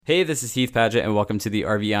Hey, this is Heath Padgett, and welcome to the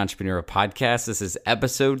RVE Entrepreneur Podcast. This is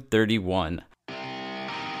episode 31. The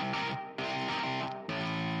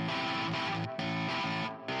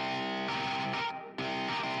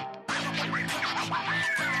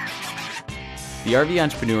RVE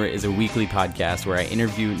Entrepreneur is a weekly podcast where I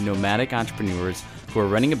interview nomadic entrepreneurs who are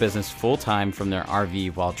running a business full-time from their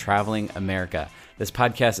RV while traveling America. This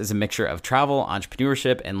podcast is a mixture of travel,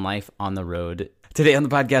 entrepreneurship, and life on the road. Today on the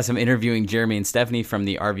podcast, I'm interviewing Jeremy and Stephanie from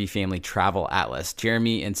the RV Family Travel Atlas.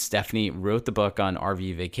 Jeremy and Stephanie wrote the book on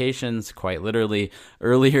RV vacations, quite literally.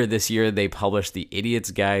 Earlier this year, they published The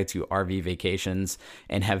Idiot's Guide to RV Vacations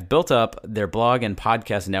and have built up their blog and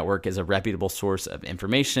podcast network as a reputable source of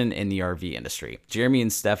information in the RV industry. Jeremy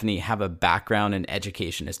and Stephanie have a background in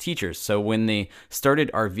education as teachers, so when they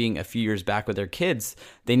started RVing a few years back with their kids,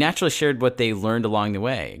 they naturally shared what they learned along the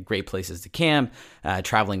way. Great places to camp,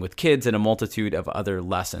 traveling with kids, and a multitude of other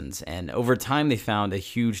lessons. And over time, they found a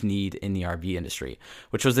huge need in the RV industry,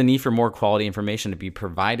 which was the need for more quality information to be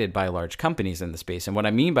provided by large companies in the space. And what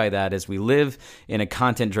I mean by that is we live in a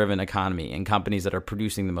content-driven economy, and companies that are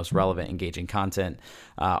producing the most relevant, engaging content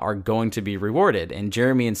are going to be rewarded. And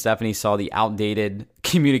Jeremy and Stephanie saw the outdated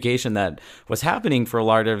communication that was happening for a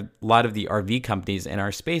lot of the RV companies in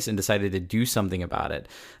our space and decided to do something about it.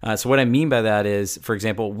 So what I mean by that is, for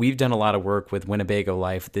example, we've done a lot of work with Winnebago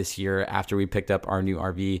Life this year after we picked up our new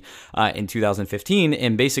RV in 2015.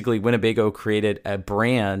 And basically, Winnebago created a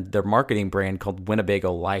brand, their marketing brand called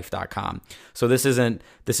WinnebagoLife.com. So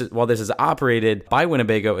while this is operated by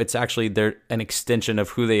Winnebago, it's actually an extension of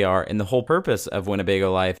who they are. And the whole purpose of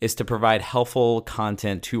Winnebago Life is to provide helpful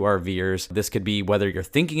content to RVers. This could be whether you're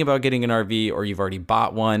thinking about getting an RV or you've already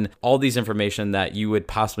bought one, all these information that you would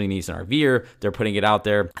possibly need as an RVer, they're putting it out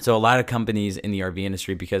there. So a lot of companies in the RV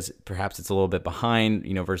industry, because perhaps it's a little bit behind,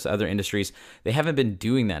 versus other industries, they haven't been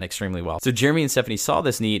doing that extremely well. So Jeremy and Stephanie saw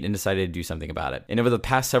this need and decided to do something about it. And over the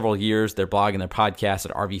past several years, their blog and their podcast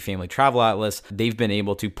at RV Family Travel Atlas, they've been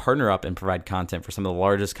able to partner up and provide content for some of the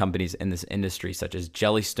largest companies in this industry, such as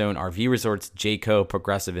Jellystone RV Resorts, Jayco,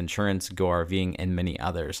 Progressive Insurance, Go RVing, and many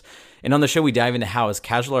others. And on the show, we dive into how, as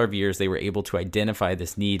casual RVers, they were able to identify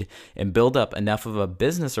this need and build up enough of a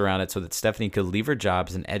business around it so that Stephanie could leave her job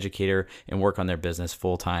as an educator and work on their business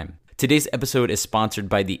full time. Today's episode is sponsored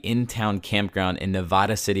by the In-Town Campground in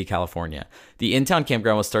Nevada City, California. The In-Town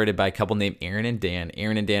Campground was started by a couple named Aaron and Dan.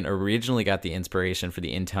 Aaron and Dan originally got the inspiration for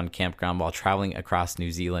the In-Town Campground while traveling across New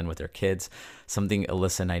Zealand with their kids. Something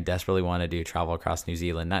Alyssa and I desperately want to do, travel across New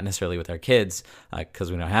Zealand, not necessarily with our kids because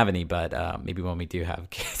we don't have any, but maybe when we do have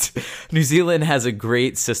kids. New Zealand has a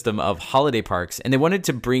great system of holiday parks, and they wanted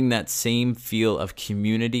to bring that same feel of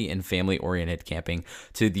community and family-oriented camping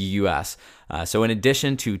to the U.S. So in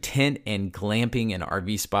addition to tent and glamping and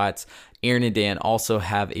RV spots, Aaron and Dan also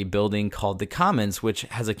have a building called The Commons, which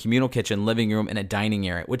has a communal kitchen, living room, and a dining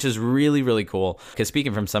area, which is really, really cool. Because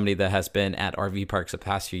speaking from somebody that has been at RV parks the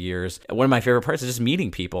past few years, one of my favorite parts is just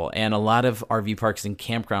meeting people. And a lot of RV parks and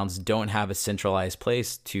campgrounds don't have a centralized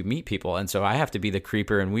place to meet people. And so I have to be the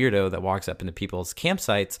creeper and weirdo that walks up into people's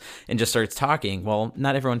campsites and just starts talking. Well,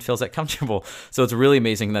 not everyone feels that comfortable. So it's really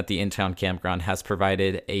amazing that the In-Town Campground has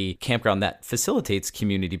provided a campground that facilitates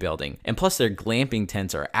community building. And plus, their glamping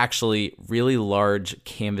tents are actually really large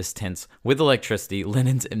canvas tents with electricity,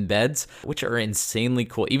 linens, and beds, which are insanely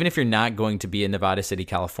cool. Even if you're not going to be in Nevada City,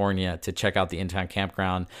 California to check out the In-Town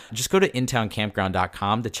Campground, just go to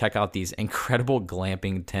intowncampground.com to check out these incredible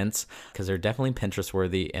glamping tents because they're definitely Pinterest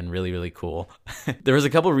worthy and really, really cool. There was a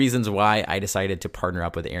couple reasons why I decided to partner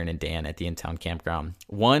up with Aaron and Dan at the In-Town Campground.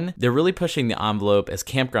 One, they're really pushing the envelope as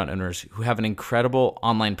campground owners who have an incredible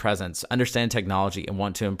online presence, understand technology, and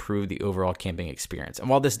want to improve the overall camping experience. And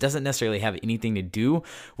while this doesn't necessarily have anything to do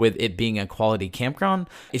with it being a quality campground,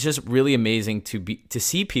 it's just really amazing to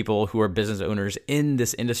see people who are business owners in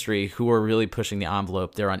this industry who are really pushing the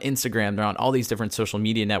envelope. They're on Instagram, they're on all these different social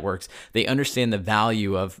media networks. They understand the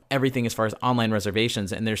value of everything as far as online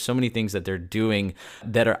reservations, and there's so many things that they're doing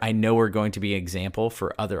that I know are going to be an example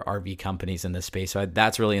for other RV companies in this space. So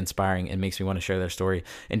that's really inspiring and makes me want to share their story.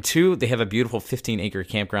 And two, they have a beautiful 15-acre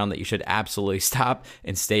campground that you should absolutely stop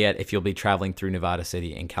and stay at if you'll be traveling through Nevada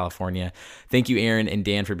City in California. Thank you, Aaron and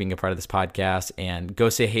Dan, for being a part of this podcast, and go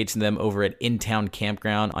say hey to them over at In-Town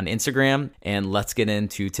Campground on Instagram. And let's get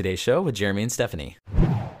into today's show with Jeremy and Stephanie.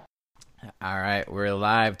 All right, we're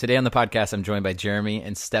live. Today on the podcast, I'm joined by Jeremy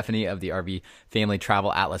and Stephanie of the RV Family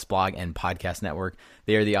Travel Atlas blog and podcast network.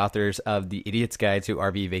 They are the authors of The Idiot's Guide to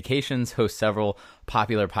RV Vacations, host several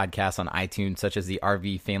popular podcasts on iTunes, such as the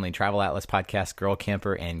RV Family Travel Atlas podcast, Girl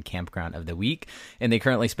Camper, and Campground of the Week. And they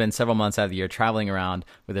currently spend several months out of the year traveling around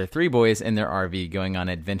with their 3 boys in their RV, going on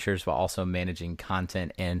adventures while also managing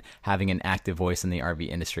content and having an active voice in the RV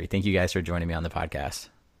industry. Thank you guys for joining me on the podcast.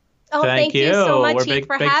 Oh, thank you so much. We're big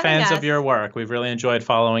fans of your work. We've really enjoyed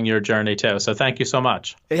following your journey too. So thank you so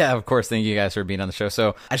much. Yeah, of course. Thank you guys for being on the show.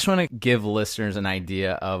 So I just want to give listeners an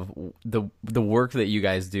idea of the work that you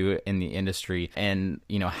guys do in the industry and,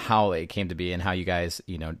 how it came to be and how you guys,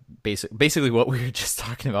 basically what we were just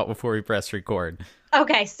talking about before we press record.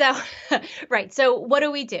 Okay, so, right. So what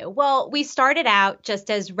do? Well, we started out just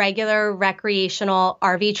as regular recreational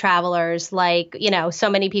RV travelers, like, so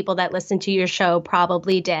many people that listen to your show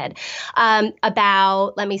probably did.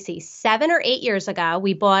 About, 7 or 8 years ago,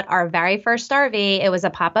 we bought our very first RV. It was a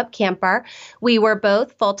pop-up camper. We were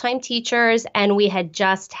both full-time teachers, and we had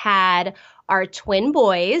just had our twin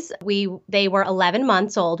boys. They were 11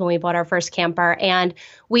 months old when we bought our first camper, and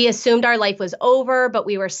we assumed our life was over, but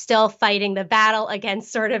we were still fighting the battle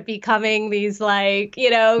against sort of becoming these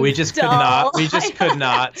we just could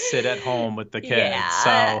not sit at home with the kids.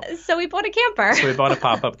 Yeah. So we bought a camper. So we bought a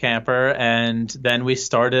pop-up camper, and then we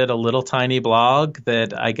started a little tiny blog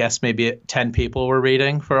that I guess maybe 10 people were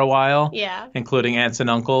reading for a while. Yeah. Including aunts and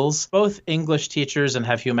uncles, both English teachers and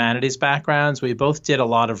have humanities backgrounds. We both did a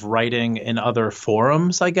lot of writing in other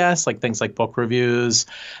forums, I guess, like things like book reviews.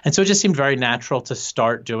 And so it just seemed very natural to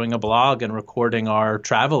start doing a blog and recording our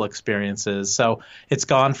travel experiences. So it's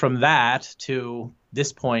gone from that to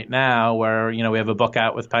this point now where, we have a book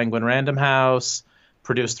out with Penguin Random House,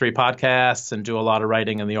 produce 3 podcasts, and do a lot of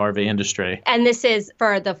writing in the RV industry. And this is,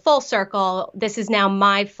 for the full circle, this is now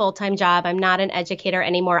my full-time job. I'm not an educator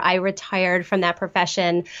anymore. I retired from that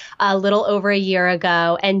profession a little over a year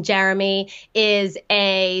ago. And Jeremy is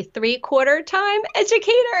a 3/4 time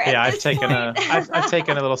educator. Yeah, I've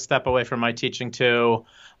taken a little step away from my teaching too.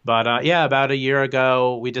 But about a year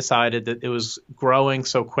ago, we decided that it was growing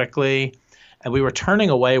so quickly. And we were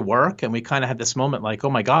turning away work, and we kind of had this moment like,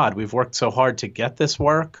 oh my God, we've worked so hard to get this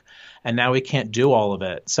work, and now we can't do all of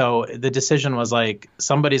it. So the decision was like,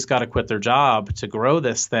 somebody's got to quit their job to grow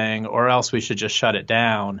this thing, or else we should just shut it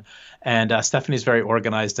down. And Stephanie's very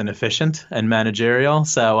organized and efficient and managerial.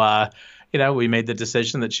 So, we made the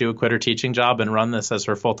decision that she would quit her teaching job and run this as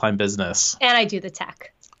her full-time business. And I do the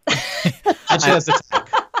tech. And she does the tech.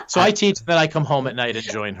 So I teach, then I come home at night and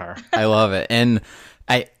join her. I love it. And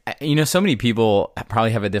I so many people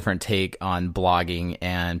probably have a different take on blogging,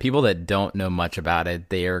 and people that don't know much about it,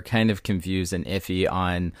 they are kind of confused and iffy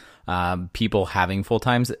on people having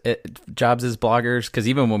full-time jobs as bloggers. Because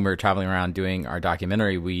even when we were traveling around doing our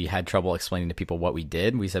documentary, we had trouble explaining to people what we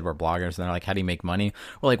did. We said we're bloggers, and they're like, how do you make money?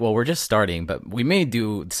 We're like, well, we're just starting, but we may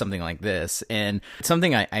do something like this. And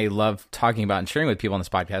something I love talking about and sharing with people on this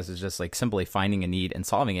podcast is just like simply finding a need and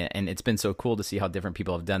solving it. And it's been so cool to see how different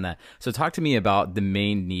people have done that. So talk to me about the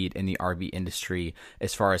main need in the RV industry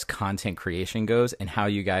as far as content creation goes, and how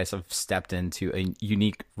you guys have stepped into a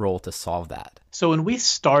unique role to solve that. So when we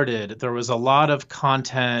started, there was a lot of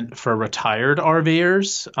content for retired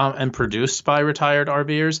RVers and produced by retired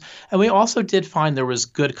RVers. And we also did find there was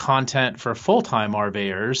good content for full-time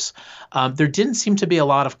RVers. There didn't seem to be a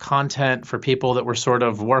lot of content for people that were sort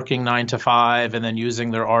of working 9 to 5 and then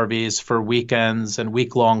using their RVs for weekends and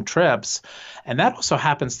week-long trips. And that also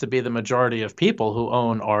happens to be the majority of people who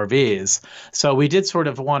own RVs. So we did sort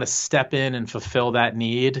of want to step in and fulfill that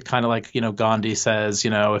need, kind of like, Gandhi says,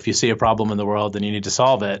 if you see a problem in the world, then you need to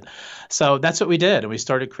solve it. So that's what we did. And we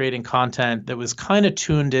started creating content that was kind of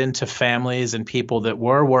tuned into families and people that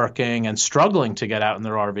were working and struggling to get out in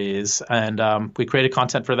their RVs. And we created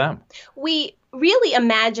content for them. We really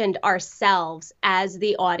imagined ourselves as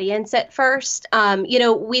the audience at first.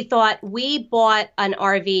 We thought we bought an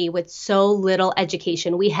RV with so little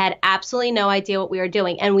education. We had absolutely no idea what we were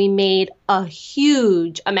doing. And we made a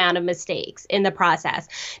huge amount of mistakes in the process,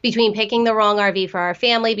 between picking the wrong RV for our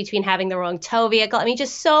family, between having the wrong tow vehicle. I mean,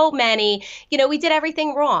 just so many, we did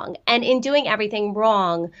everything wrong. And in doing everything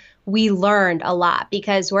wrong, we learned a lot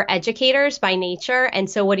because we're educators by nature. And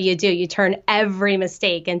so what do? You turn every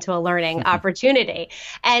mistake into a learning opportunity.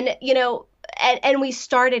 And, and we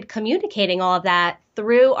started communicating all of that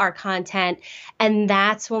through our content. And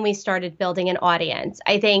that's when we started building an audience.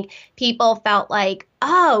 I think people felt like,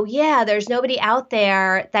 oh, yeah, there's nobody out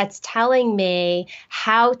there that's telling me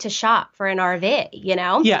how to shop for an RV, you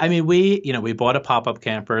know? Yeah, I mean, we bought a pop-up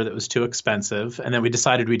camper that was too expensive, and then we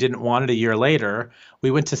decided we didn't want it a year later. We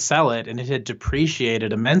went to sell it, and it had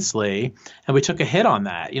depreciated immensely, and we took a hit on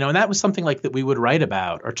that, and that was something like that we would write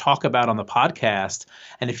about or talk about on the podcast.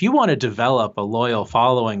 And if you want to develop a loyal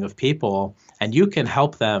following of people and you can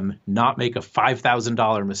help them not make a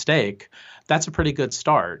 $5,000 mistake, that's a pretty good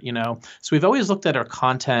start, So we've always looked at our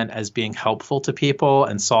content as being helpful to people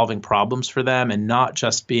and solving problems for them, and not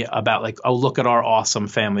just be about like, oh, look at our awesome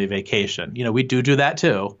family vacation. We do that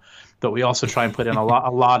too, but we also try and put in a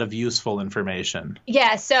lot of useful information.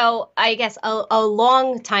 Yeah. So I guess a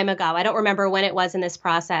long time ago, I don't remember when it was in this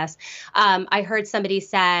process, I heard somebody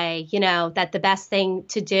say, that the best thing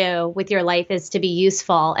to do with your life is to be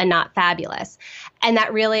useful and not fabulous. And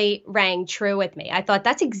that really rang true with me. I thought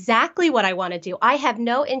that's exactly what I want to do. I have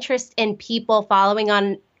no interest in people following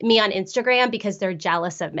me on Instagram because they're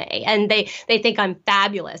jealous of me and they think I'm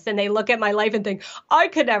fabulous and they look at my life and think I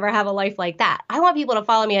could never have a life like that. I want people to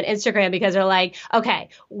follow me on Instagram because they're like, okay,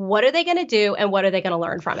 what are they going to do and what are they going to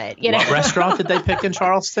learn from it? What restaurant did they pick in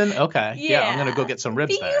Charleston? Okay, yeah, I'm going to go get some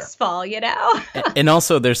ribs be there. Useful, And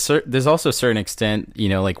also there's also a certain extent,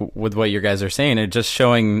 like with what you guys are saying, it just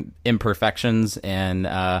showing imperfections and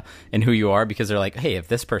who you are, because they're like, hey, if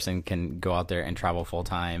this person can go out there and travel full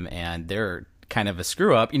time and they're kind of a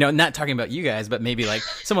screw up, not talking about you guys, but maybe like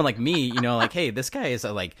someone like me, like, hey, this guy is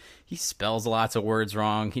he spells lots of words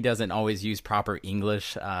wrong. He doesn't always use proper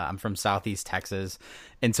English. I'm from Southeast Texas.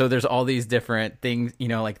 And so there's all these different things,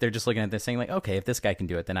 like they're just looking at this saying like, okay, if this guy can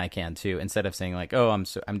do it, then I can too. Instead of saying like, oh,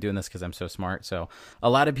 I'm doing this because I'm so smart. So a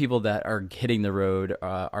lot of people that are hitting the road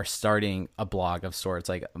are starting a blog of sorts.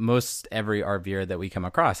 Like most every RVer that we come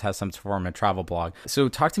across has some form of travel blog. So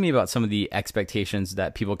talk to me about some of the expectations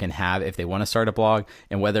that people can have if they want to start a blog,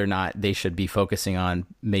 and whether or not they should be focusing on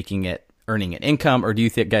earning an income, or do you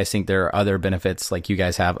guys think there are other benefits like you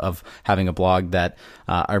guys have of having a blog that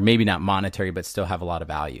are maybe not monetary but still have a lot of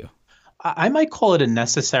value? I might call it a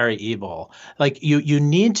necessary evil. Like you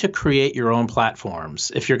need to create your own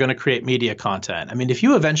platforms if you're going to create media content. I mean, if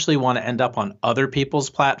you eventually want to end up on other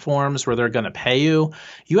people's platforms where they're going to pay you,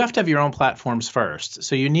 you have to have your own platforms first.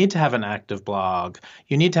 So you need to have an active blog.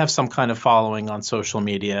 You need to have some kind of following on social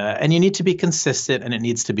media, and you need to be consistent, and it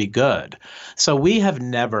needs to be good. So we have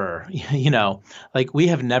never, we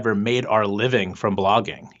have never made our living from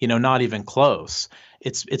blogging, not even close.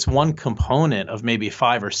 It's one component of maybe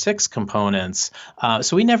 5 or 6 components.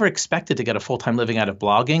 So we never expected to get a full-time living out of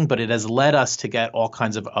blogging, but it has led us to get all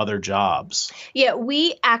kinds of other jobs. Yeah,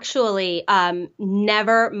 we actually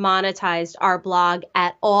never monetized our blog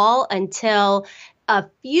at all until a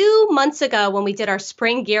few months ago when we did our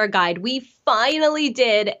spring gear guide. We finally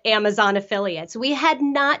did Amazon affiliates. We had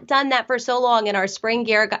not done that for so long, and our spring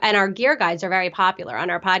gear and our gear guides are very popular on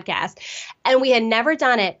our podcast. And we had never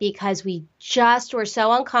done it because we just were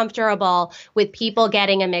so uncomfortable with people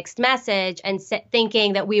getting a mixed message and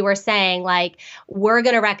thinking that we were saying like, we're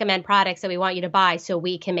going to recommend products that we want you to buy so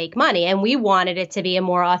we can make money. And we wanted it to be a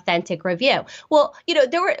more authentic review. Well,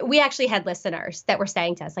 we actually had listeners that were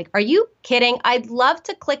saying to us like, are you kidding? I'd love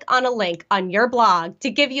to click on a link on your blog to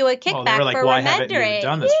give you a kickback for why haven't you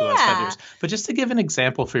done this for the last 5 years? But just to give an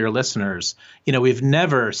example for your listeners, we've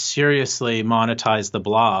never seriously monetized the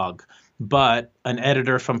blog, but an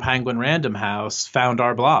editor from Penguin Random House found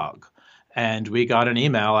our blog, and we got an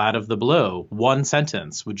email out of the blue. 1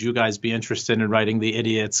 sentence: would you guys be interested in writing the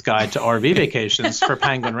Idiot's Guide to RV Vacations for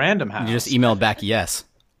Penguin Random House? You just emailed back yes.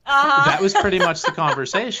 That was pretty much the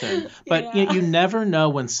conversation. But you never know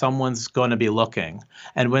when someone's going to be looking.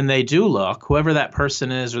 And when they do look, whoever that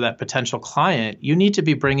person is or that potential client, you need to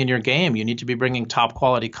be bringing your game. You need to be bringing top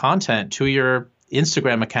quality content to your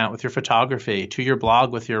Instagram account with your photography, to your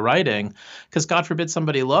blog with your writing, because God forbid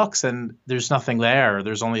somebody looks and there's nothing there.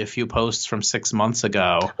 There's only a few posts from 6 months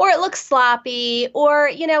ago. Or it looks sloppy, or,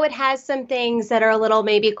 it has some things that are a little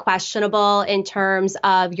maybe questionable in terms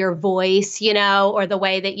of your voice, or the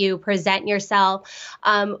way that you present yourself.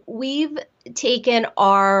 We've taken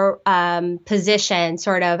our position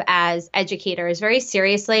sort of as educators very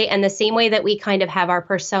seriously, and the same way that we kind of have our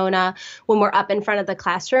persona when we're up in front of the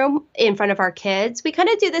classroom in front of our kids, we kind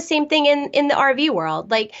of do the same thing in the RV world.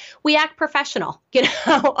 Like we act professional,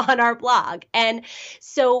 on our blog. And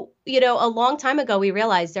so, a long time ago, we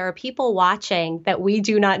realized there are people watching that we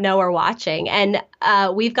do not know are watching. And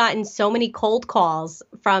we've gotten so many cold calls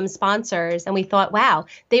from sponsors, and we thought, wow,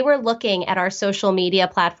 they were looking at our social media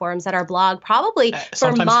platforms, at our blog, blog probably for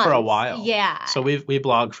sometimes months. for a while. Yeah. So we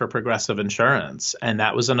blogged for Progressive Insurance, and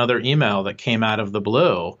that was another email that came out of the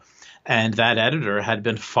blue. And that editor had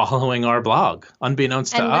been following our blog,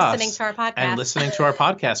 unbeknownst to us, listening to our podcast. and listening to our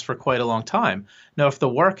podcast for quite a long time. Now, if the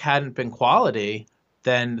work hadn't been quality,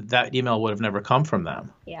 then that email would have never come from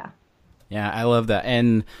them. Yeah. Yeah, I love that.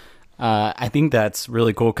 And I think that's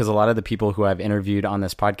really cool because a lot of the people who I've interviewed on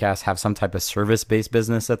this podcast have some type of service-based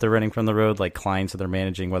business that they're running from the road, like clients that they're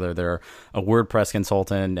managing, whether they're a WordPress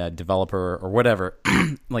consultant, a developer, or whatever,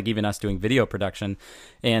 like even us doing video production.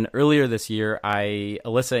 And earlier this year,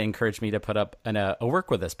 Alyssa encouraged me to put up a work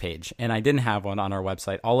with us page, and I didn't have one on our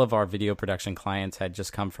website. All of our video production clients had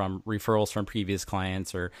just come from referrals from previous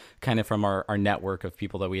clients or kind of from our network of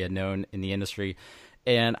people that we had known in the industry.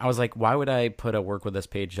 And I was like, why would I put a work with this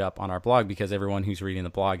page up on our blog? Because everyone who's reading the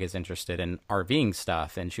blog is interested in RVing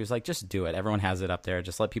stuff. And she was like, just do it. Everyone has it up there.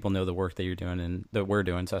 Just let people know the work that you're doing and that we're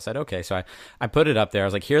doing. So I said, okay. So I put it up there. I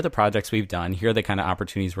was like, here are the projects we've done. Here are the kind of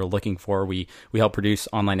opportunities we're looking for. We help produce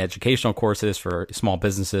online educational courses for small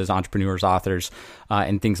businesses, entrepreneurs, authors,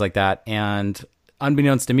 and things like that. And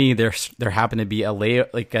unbeknownst to me, there happened to be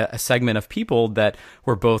a segment of people that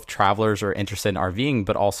were both travelers or interested in RVing,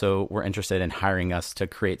 but also were interested in hiring us to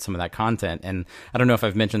create some of that content. And I don't know if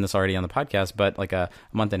I've mentioned this already on the podcast, but like a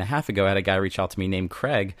month and a half ago, I had a guy reach out to me named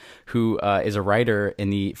Craig, who is a writer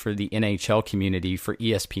for the NHL community for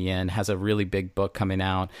ESPN, has a really big book coming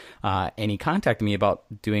out, and he contacted me about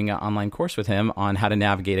doing an online course with him on how to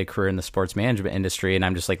navigate a career in the sports management industry. And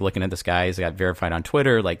I'm just like looking at this guy. He's got verified on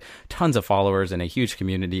Twitter, like tons of followers and a huge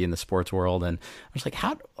community in the sports world. And I was like,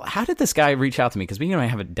 how did this guy reach out to me? Because we, I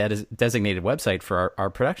have a designated website for our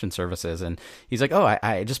production services. And he's like, oh,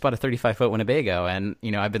 I just bought a 35-foot Winnebago. And,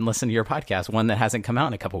 I've been listening to your podcast, one that hasn't come out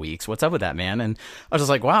in a couple weeks. What's up with that, man? And I was just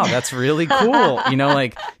like, wow, that's really cool.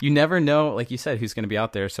 Like you never know, like you said, who's going to be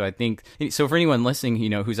out there. So I think, so for anyone listening,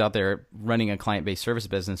 who's out there running a client-based service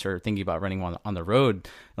business or thinking about running one on the road,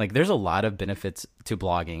 like there's a lot of benefits to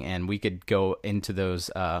blogging, and we could go into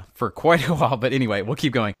those for quite a while. But anyway, we'll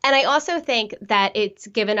keep going. And I also think that it's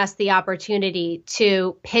given us the opportunity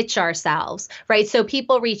to pitch ourselves, right? So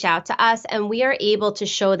people reach out to us and we are able to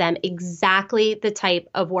show them exactly the type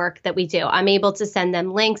of work that we do. I'm able to send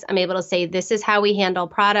them links. I'm able to say, this is how we handle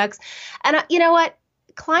products. And you know what?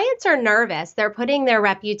 Clients are nervous. They're putting their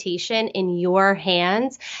reputation in your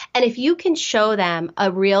hands. And if you can show them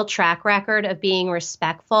a real track record of being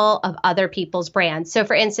respectful of other people's brands. So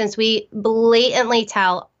for instance, we blatantly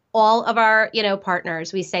tell all of our,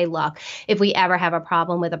 partners, we say, look, if we ever have a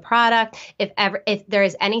problem with a product, if there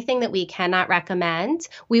is anything that we cannot recommend,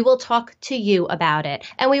 we will talk to you about it.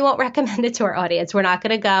 And we won't recommend it to our audience. We're not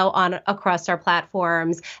going to go on across our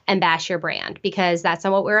platforms and bash your brand, because that's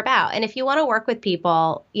not what we're about. And if you want to work with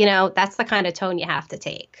people, that's the kind of tone you have to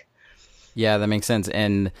take. Yeah, that makes sense.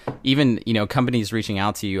 And even, companies reaching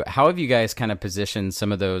out to you, how have you guys kind of positioned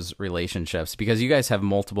some of those relationships? Because you guys have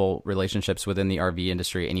multiple relationships within the RV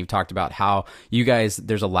industry, and you've talked about how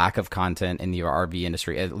there's a lack of content in the RV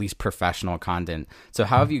industry, at least professional content. So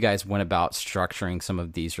how have you guys went about structuring some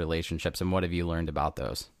of these relationships, and what have you learned about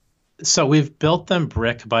those? So we've built them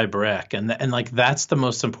brick by brick. And like, that's the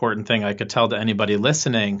most important thing I could tell to anybody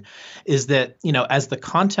listening is that, as the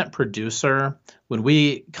content producer, when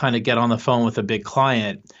we kind of get on the phone with a big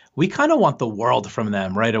client, we kind of want the world from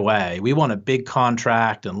them right away. We want a big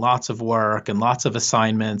contract and lots of work and lots of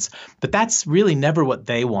assignments, but that's really never what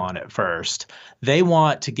they want at first. They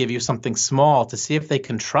want to give you something small to see if they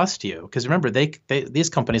can trust you. Because remember, these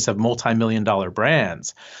companies have multi-million-dollar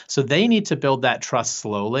brands. So they need to build that trust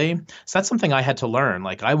slowly. So that's something I had to learn.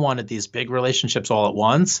 Like, I wanted these big relationships all at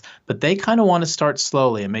once, but they kind of want to start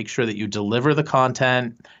slowly and make sure that you deliver the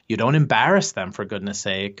content, you don't embarrass them, for goodness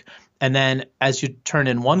sake. And then as you turn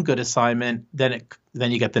in one good assignment, then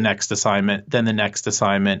you get the next assignment, then the next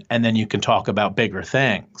assignment, and then you can talk about bigger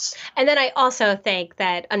things. And then I also think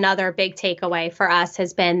that another big takeaway for us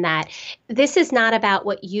has been that this is not about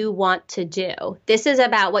what you want to do. This is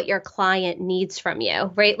about what your client needs from you,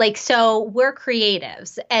 right? Like, so we're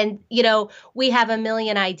creatives and, we have a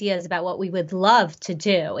million ideas about what we would love to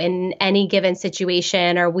do in any given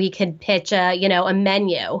situation, or we could pitch a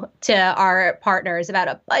menu to our partners about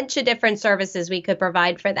a bunch of different services we could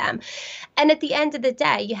provide for them. And at the end of the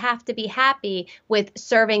day, you have to be happy with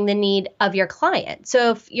serving the need of your client.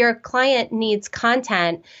 So if your client needs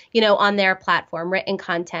content, on their platform, written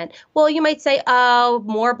content, well, you might say, oh,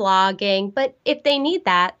 more blogging. But if they need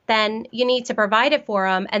that, then you need to provide it for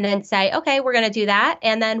them and then say, okay, we're going to do that.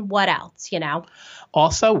 And then what else,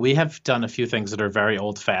 Also, we have done a few things that are very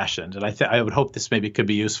old-fashioned, and I would hope this maybe could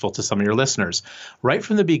be useful to some of your listeners. Right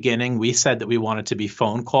from the beginning, we said that we wanted to be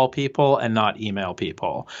phone call people and not email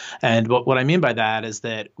people. And what I mean by that is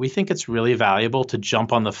that we think it's really valuable to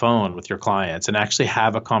jump on the phone with your clients and actually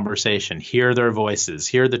have a conversation, hear their voices,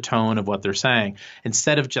 hear the tone of what they're saying,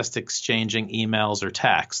 instead of just exchanging emails or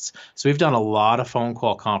texts. So we've done a lot of phone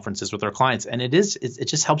call conferences with our clients, and it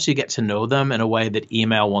just helps you get to know them in a way that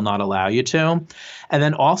email will not allow you to. And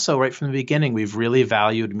then also right from the beginning, we've really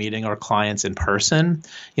valued meeting our clients in person.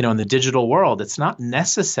 In the digital world, it's not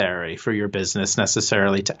necessary for your business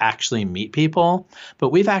necessarily to actually meet people, but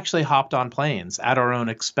we've actually hopped on planes at our own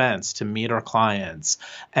expense to meet our clients.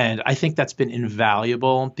 And I think that's been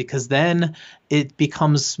invaluable because then it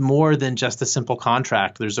becomes more than just a simple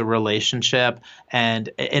contract. There's a relationship. And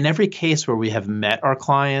in every case where we have met our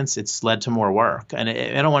clients, it's led to more work. And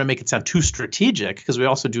I don't want to make it sound too strategic because we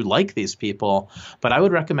also do like these people, but I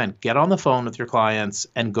would recommend get on the phone with your clients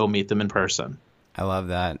and go meet them in person. I love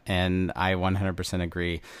that, and I 100%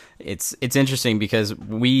 agree. It's interesting because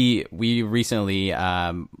we recently,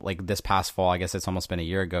 like this past fall, I guess it's almost been a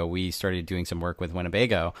year ago, we started doing some work with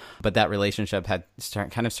Winnebago, but that relationship had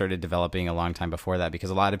kind of started developing a long time before that, because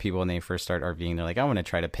a lot of people, when they first start RVing, they're like, I want to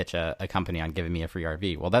try to pitch a company on giving me a free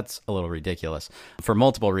RV. Well, that's a little ridiculous for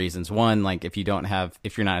multiple reasons. One, like if you're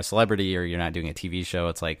not a celebrity or you're not doing a TV show,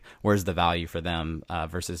 it's like, where's the value for them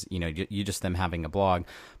versus, you just them having a blog.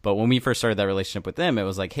 But when we first started that relationship with them, it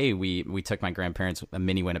was like, hey, we took my grandparents, a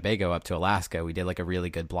mini Winnebago, up to Alaska. We did like a really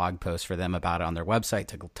good blog post for them about it on their website,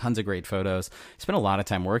 took tons of great photos, spent a lot of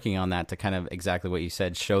time working on that to kind of exactly what you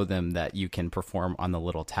said, show them that you can perform on the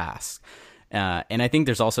little tasks. And I think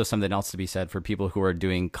there's also something else to be said for people who are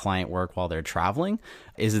doing client work while they're traveling,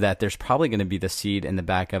 is that there's probably going to be the seed in the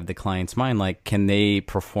back of the client's mind, like, can they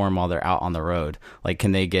perform while they're out on the road? Like,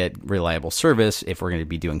 can they get reliable service if we're going to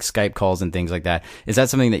be doing Skype calls and things like that? Is that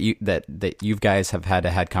something that you guys have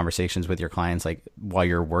had conversations with your clients, like while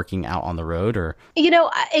you're working out on the road? Or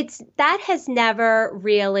that has never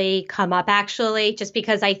really come up, actually, just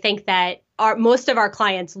because I think that most of our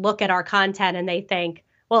clients look at our content and they think,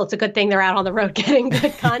 well, it's a good thing they're out on the road getting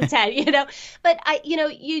good content, But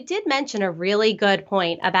you did mention a really good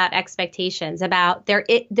point about expectations, about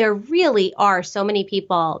there really are so many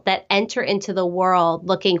people that enter into the world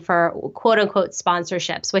looking for quote unquote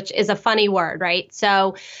sponsorships, which is a funny word, right?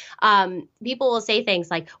 So people will say things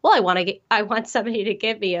like, well, I want somebody to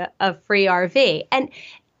give me a free RV. And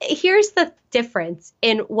here's the difference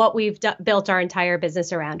in what we've built our entire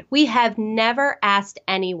business around. We have never asked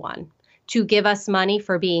anyone to give us money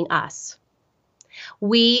for being us.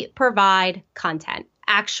 We provide content,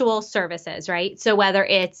 actual services, right? So whether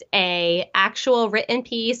it's a actual written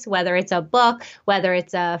piece, whether it's a book, whether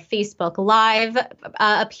it's a Facebook Live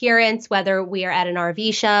appearance, whether we are at an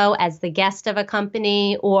RV show as the guest of a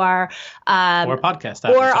company, or podcast,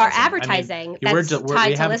 or our advertising. We have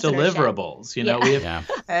deliverables. We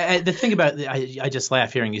have. The thing about I just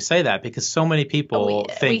laugh hearing you say that, because so many people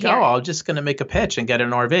think, I'm just going to make a pitch and get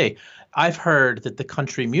an RV. I've heard that the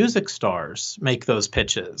country music stars make those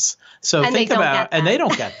pitches. So think about, and they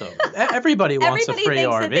don't get them. Everybody wants a free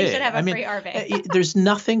RV. They should have a free RV. There's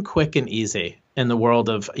nothing quick and easy in the world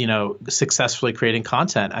of, successfully creating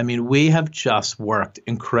content. We have just worked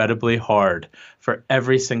incredibly hard for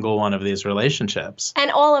every single one of these relationships.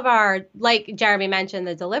 And all of our, like Jeremy mentioned,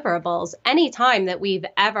 the deliverables, anytime that we've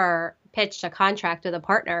ever pitched a contract with a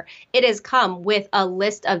partner, it has come with a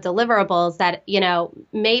list of deliverables that,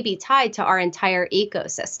 may be tied to our entire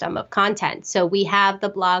ecosystem of content. So we have the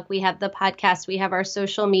blog, we have the podcast, we have our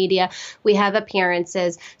social media, we have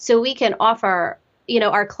appearances. So we can offer,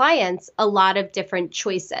 our clients a lot of different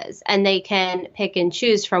choices, and they can pick and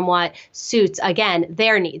choose from what suits, again,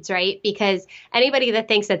 their needs, right? Because anybody that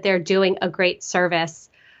thinks that they're doing a great service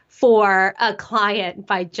for a client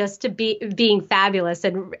by just being fabulous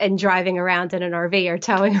and driving around in an RV or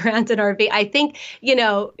towing around an RV, I think,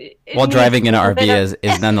 Well, driving in an RV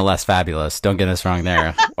is nonetheless fabulous. Don't get us wrong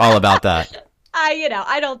there. All about that.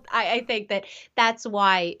 I think that's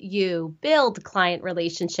why you build client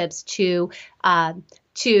relationships to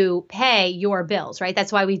pay your bills, right?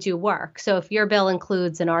 That's why we do work. So if your bill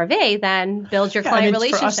includes an RV, then build your client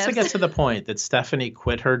relationships. For us to get to the point that Stephanie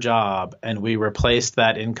quit her job and we replaced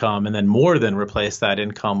that income, and then more than replaced that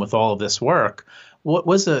income with all of this work, what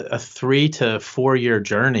was a 3 to 4 year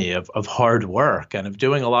journey of hard work and of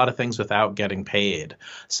doing a lot of things without getting paid.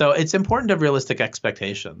 So it's important to have realistic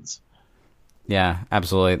expectations. Yeah,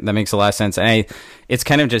 absolutely. That makes a lot of sense. And it's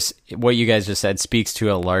kind of just what you guys just said speaks to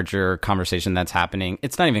a larger conversation that's happening.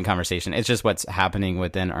 It's not even conversation. It's just what's happening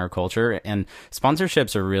within our culture. And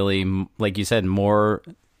sponsorships are really, like you said, more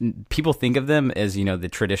people think of them as, the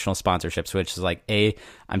traditional sponsorships, which is like,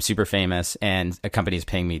 I'm super famous and a company is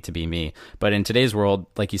paying me to be me. But in today's world,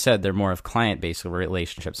 like you said, they're more of client-based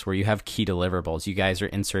relationships where you have key deliverables. You guys are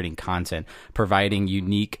inserting content, providing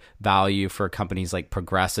unique value for companies like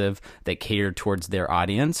Progressive that cater towards their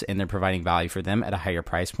audience, and they're providing value for them at a higher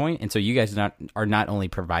price point. And so you guys are not only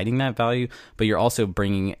providing that value, but you're also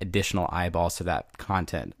bringing additional eyeballs to that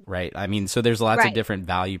content, right? I mean, so there's lots of different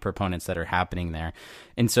value proponents that are happening there.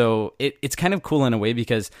 And so it's kind of cool in a way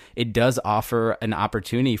because it does offer an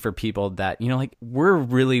opportunity for people that, like we're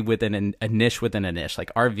really within a niche within a niche.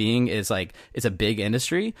 Like RVing is like, it's a big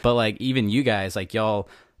industry, but like even you guys, like y'all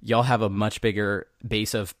have a much bigger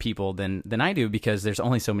base of people than I do because there's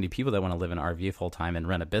only so many people that want to live in RV full time and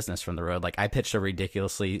run a business from the road. Like I picked a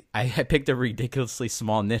ridiculously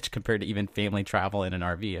small niche compared to even family travel in an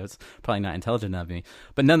RV. It was probably not intelligent of me,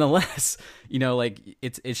 but nonetheless, like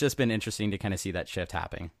it's just been interesting to kind of see that shift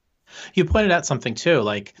happening. You pointed out something too,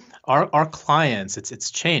 like our clients,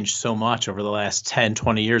 it's changed so much over the last 10,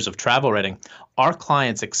 20 years of travel writing. Our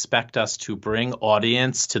clients expect us to bring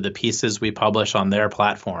audience to the pieces we publish on their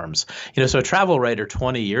platforms. So a travel writer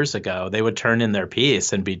 20 years ago, they would turn in their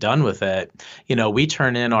piece and be done with it. We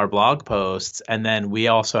turn in our blog posts and then we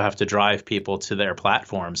also have to drive people to their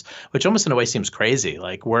platforms, which almost in a way seems crazy.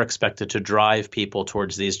 Like we're expected to drive people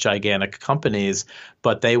towards these gigantic companies,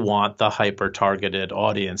 but they want the hyper-targeted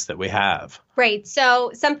audience that we have. Right.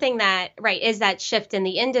 So something that, is that shift in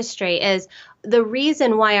the industry is the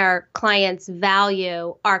reason why our clients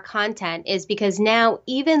value our content is because now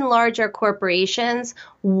even larger corporations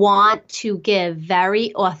want to give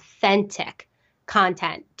very authentic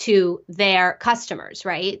content to their customers,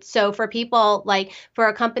 right? So for people for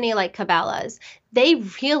a company like Cabela's, they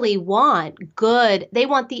really want they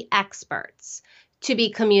want the experts to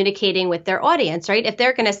be communicating with their audience, right? If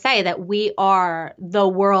they're going to say that we are the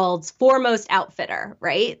world's foremost outfitter,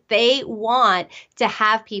 right? They want to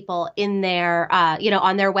have people in their,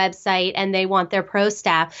 on their website, and they want their pro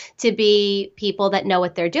staff to be people that know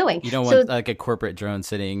what they're doing. You don't want like a corporate drone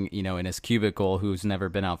sitting, in his cubicle who's never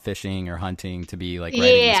been out fishing or hunting to be like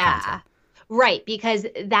writing this content. Right, because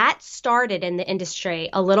that started in the industry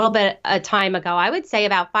a little bit a time ago. I would say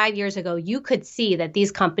about 5 years ago, you could see that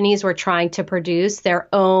these companies were trying to produce their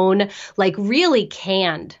own, really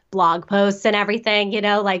canned blog posts and everything,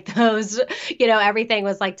 like those, everything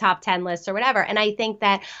was like top 10 lists or whatever. And I think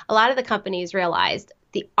that a lot of the companies realized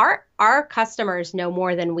our customers know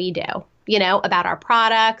more than we do. About our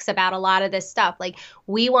products, about a lot of this stuff. Like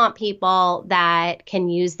we want people that can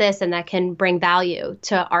use this and that can bring value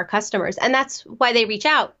to our customers. And that's why they reach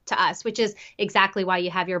out to us, which is exactly why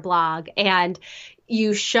you have your blog and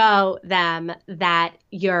you show them that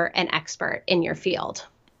you're an expert in your field.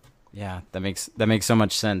 Yeah, that makes so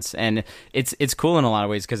much sense. And it's cool in a lot of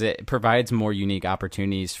ways because it provides more unique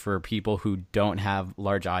opportunities for people who don't have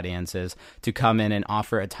large audiences to come in and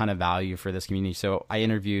offer a ton of value for this community. So I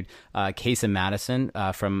interviewed Case and Madison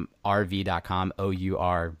from RV.com,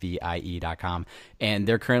 OURVIE.com, and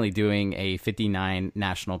they're currently doing a 59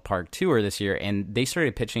 national park tour this year. And they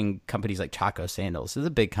started pitching companies like Chaco Sandals. This is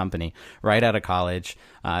a big company right out of college.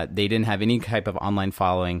 They didn't have any type of online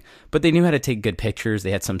following, but they knew how to take good pictures.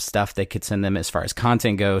 They had some stuff they could send them as far as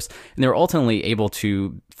content goes. And they were ultimately able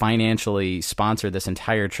to financially sponsor this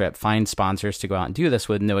entire trip, find sponsors to go out and do this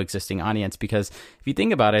with no existing audience. Because if you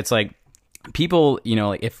think about it, it's like, people,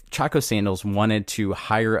 if Chaco Sandals wanted to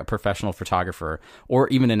hire a professional photographer or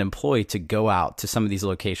even an employee to go out to some of these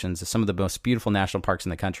locations, some of the most beautiful national parks in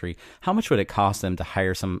the country, how much would it cost them to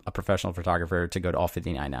hire a professional photographer to go to all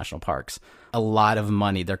 59 national parks? A lot of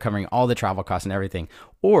money. They're covering all the travel costs and everything.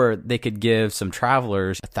 Or they could give some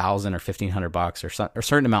travelers $1,000 or $1,500 or a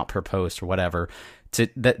certain amount per post or whatever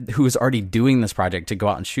who is already doing this project to go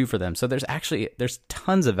out and shoot for them. So there's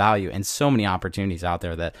tons of value and so many opportunities out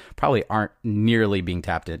there that probably aren't nearly being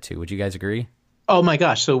tapped into. Would you guys agree? Oh my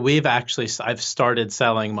gosh. So I've started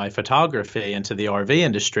selling my photography into the RV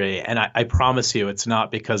industry. And I promise you, it's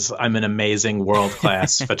not because I'm an amazing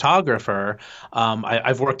world-class photographer.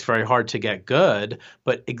 I've worked very hard to get good,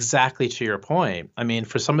 but exactly to your point. I mean,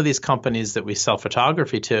 for some of these companies that we sell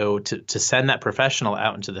photography to send that professional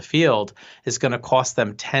out into the field is going to cost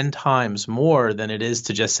them 10 times more than it is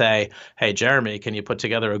to just say, hey, Jeremy, can you put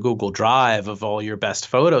together a Google Drive of all your best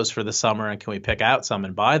photos for the summer? And can we pick out some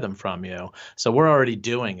and buy them from you? So we're already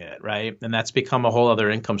doing it, right? And that's become a whole other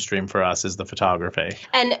income stream for us, is the photography.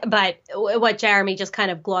 But what Jeremy just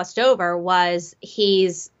kind of glossed over was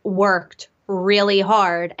he's worked really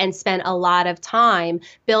hard and spent a lot of time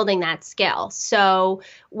building that skill. So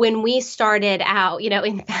when we started out,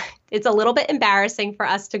 in fact, it's a little bit embarrassing for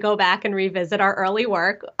us to go back and revisit our early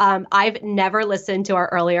work. I've never listened to our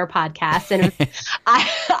earlier podcasts, and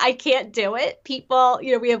I can't do it. People,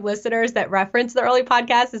 we have listeners that reference the early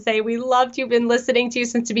podcasts and say, we loved you've been listening to you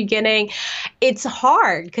since the beginning. It's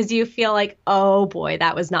hard because you feel like, oh boy,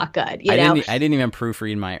 that was not good. I didn't even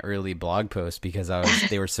proofread my early blog posts because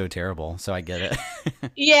they were so terrible. So I get it.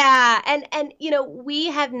 Yeah. And we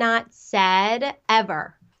have not said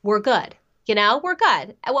ever, we're good. We're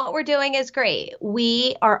good. What we're doing is great.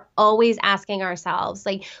 We are always asking ourselves,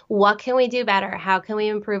 like, what can we do better? How can we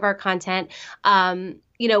improve our content? We're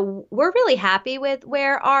really happy with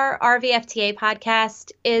where our RVFTA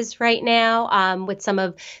podcast is right now, with some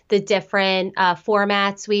of the different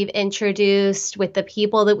formats we've introduced, with the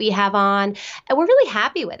people that we have on, and we're really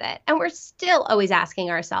happy with it. And we're still always asking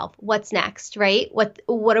ourselves, what's next, right? What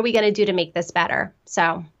are we going to do to make this better?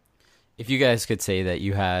 So. If you guys could say that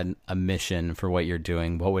you had a mission for what you're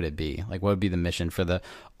doing, what would it be? Like, what would be the mission for the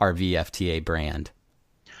RVFTA brand?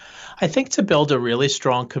 I think to build a really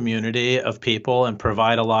strong community of people and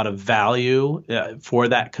provide a lot of value for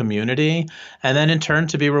that community, and then in turn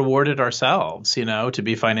to be rewarded ourselves, to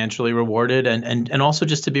be financially rewarded and also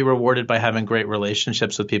just to be rewarded by having great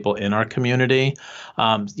relationships with people in our community.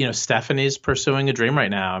 Stephanie's pursuing a dream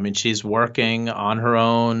right now. I mean, she's working on her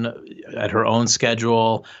own at her own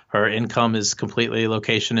schedule. Her income is completely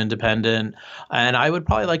location independent. And I would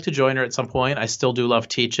probably like to join her at some point. I still do love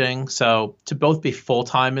teaching. So to both be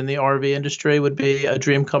full-time in the RV industry would be a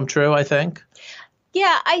dream come true, I think.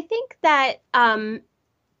 Yeah, I think that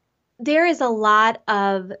there is a lot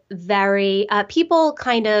of people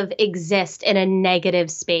kind of exist in a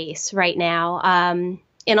negative space right now.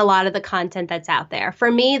 In a lot of the content that's out there.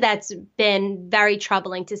 For me, that's been very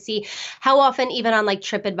troubling to see how often, even on like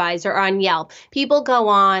TripAdvisor or on Yelp, people go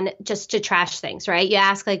on just to trash things, right? You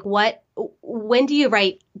ask like, when do you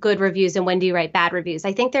write good reviews and when do you write bad reviews?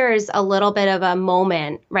 I think there is a little bit of a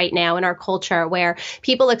moment right now in our culture where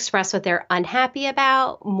people express what they're unhappy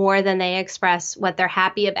about more than they express what they're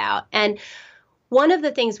happy about. And one of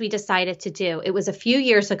the things we decided to do, it was a few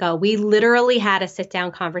years ago, we literally had a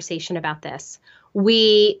sit-down conversation about this.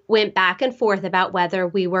 We went back and forth about whether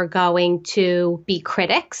we were going to be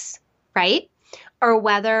critics, right? Or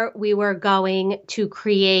whether we were going to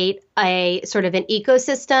create a sort of an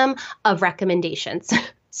ecosystem of recommendations.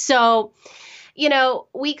 So,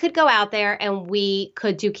 we could go out there and we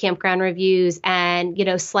could do campground reviews and,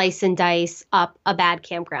 slice and dice up a bad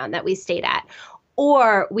campground that we stayed at.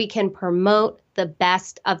 Or we can promote the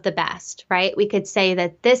best of the best, right? We could say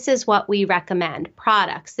that this is what we recommend.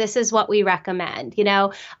 Products, this is what we recommend.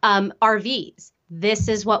 RVs, this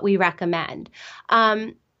is what we recommend.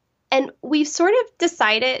 And we've sort of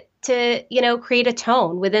decided to, create a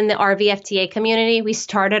tone within the RVFTA community. We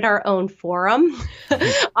started our own forum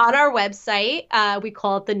on our website. We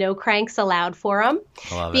call it the No Cranks Allowed Forum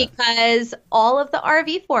because all of the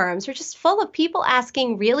RV forums are just full of people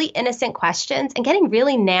asking really innocent questions and getting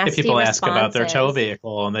really nasty people responses. Ask about their tow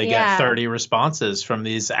vehicle and they get 30 responses from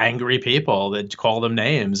these angry people that call them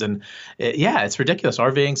names. And it's ridiculous.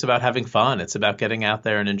 RVing's about having fun. It's about getting out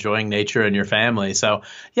there and enjoying nature and your family. So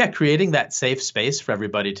creating that safe space for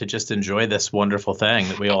everybody to just enjoy this wonderful thing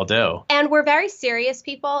that we all do. And we're very serious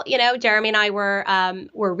people. Jeremy and I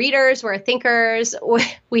we're readers, we're thinkers,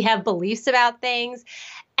 we have beliefs about things.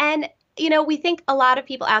 And we think a lot of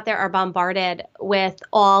people out there are bombarded with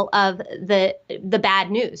all of the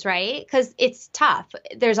bad news, right? Because it's tough.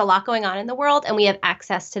 There's a lot going on in the world, and we have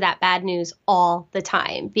access to that bad news all the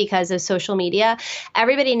time because of social media.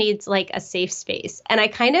 Everybody needs like a safe space. And I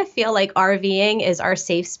kind of feel like RVing is our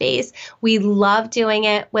safe space. We love doing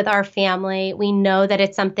it with our family. We know that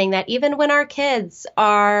it's something that even when our kids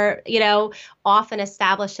are, often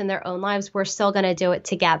established in their own lives, we're still going to do it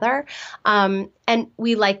together. And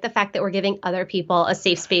we like the fact that we're giving other people a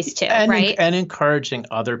safe space too, right? And encouraging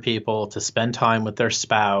other people to spend time with their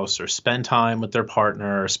spouse or spend time with their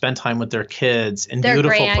partner or spend time with their kids in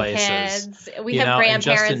beautiful places. We have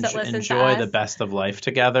grandparents that listen to us. Enjoy the best of life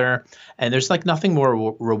together. And there's like nothing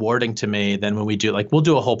more rewarding to me than when we do, like we'll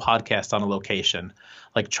do a whole podcast on a location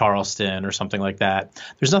like Charleston or something like that.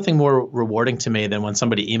 There's nothing more rewarding to me than when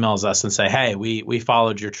somebody emails us and say, hey, we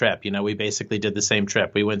followed your trip. We basically did the same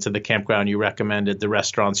trip. We went to the campground you recommended, the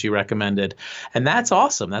restaurants you recommended. And that's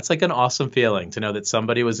awesome. That's like an awesome feeling to know that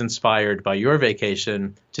somebody was inspired by your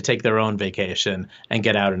vacation to take their own vacation and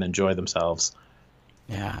get out and enjoy themselves.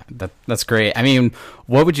 Yeah, that's great. I mean,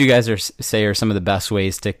 what would you guys say are some of the best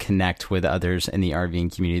ways to connect with others in the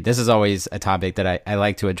RVing community? This is always a topic that I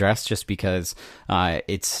like to address just because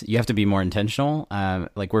you have to be more intentional.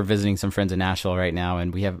 Like we're visiting some friends in Nashville right now,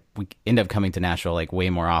 and we end up coming to Nashville like way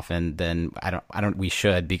more often than we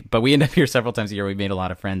should, but we end up here several times a year. We've made a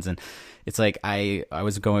lot of friends, and it's like I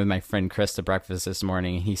was going with my friend Chris to breakfast this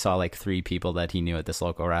morning, and he saw like 3 people that he knew at this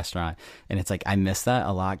local restaurant. And it's like I miss that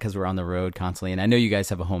a lot because we're on the road constantly. And I know you guys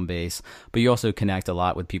have a home base, but you also connect a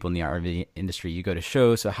lot with people in the RV industry. You go to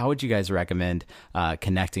shows. So how would you guys recommend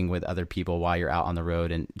connecting with other people while you're out on the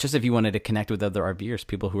road? And just if you wanted to connect with other RVers,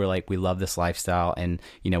 people who are like, we love this lifestyle and,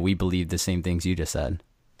 we believe the same things you just said.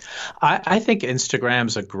 I think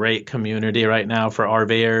Instagram's a great community right now for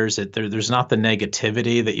RVers. There's not the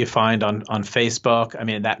negativity that you find on Facebook. I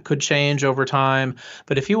mean, that could change over time.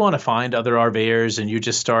 But if you want to find other RVers and you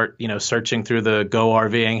just start, searching through the Go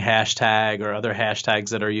RVing hashtag or other hashtags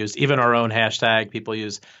that are used, even our own hashtag, people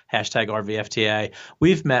use hashtag RVFTA.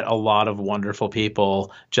 We've met a lot of wonderful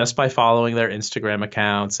people just by following their Instagram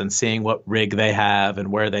accounts and seeing what rig they have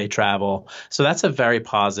and where they travel. So that's a very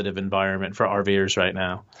positive environment for RVers right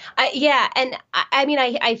now. Yeah. And I mean,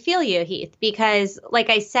 I feel you, Heath, because like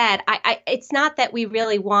I said, it's not that we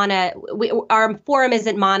really want to, our forum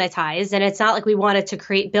isn't monetized, and it's not like we wanted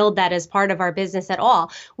to build that as part of our business at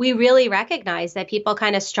all. We really recognize that people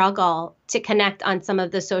kind of struggle to connect on some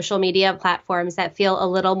of the social media platforms that feel a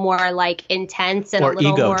little more like intense and or a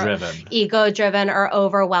little more ego driven or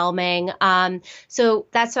overwhelming. So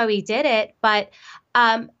that's why we did it. But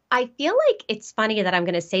I feel like it's funny that I'm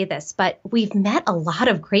going to say this, but we've met a lot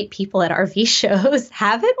of great people at RV shows,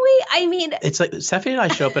 haven't we? I mean, it's like Stephanie and I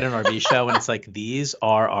show up at an RV show and it's like, these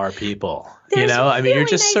are our people. I mean, you're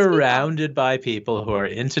just nice surrounded by people who are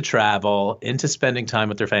into travel, into spending time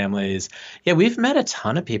with their families. Yeah, we've met a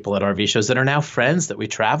ton of people at RV shows that are now friends that we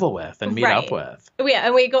travel with and meet up with. Yeah,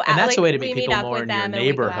 and we go out. And that's like, a way to meet people more in your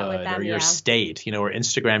neighborhood or your state. Or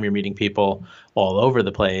Instagram, you're meeting people all over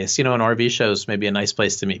the place. And RV shows may be a nice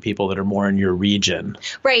place to meet people that are more in your region.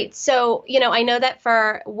 Right. So, I know that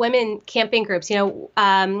for women camping groups,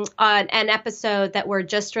 on an episode that we're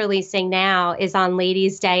just releasing now is on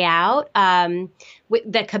Ladies' Day Out.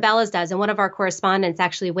 That Cabela's does. And one of our correspondents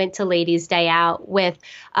actually went to Ladies' Day Out with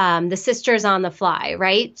the Sisters on the Fly,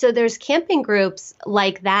 right? So there's camping groups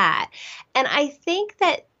like that. And I think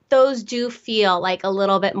that those do feel like a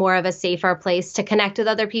little bit more of a safer place to connect with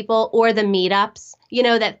other people, or the meetups,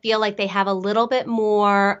 that feel like they have a little bit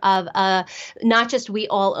more of not just we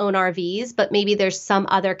all own RVs, but maybe there's some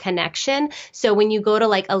other connection. So when you go to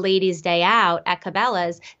like a Ladies' Day Out at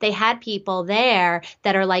Cabela's, they had people there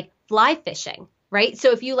that are like fly fishing. Right.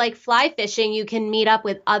 So if you like fly fishing, you can meet up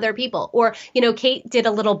with other people. Or, Kate did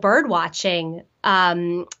a little bird watching,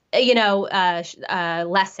 lesson.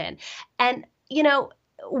 And,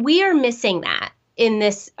 we are missing that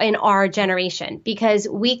in our generation, because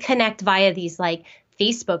we connect via these like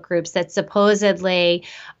Facebook groups that supposedly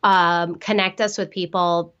connect us with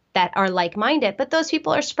people that are like-minded, but those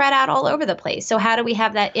people are spread out all over the place. So how do we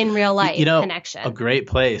have that in real life connection? A great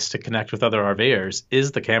place to connect with other RVers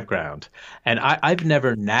is the campground. And I've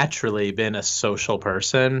never naturally been a social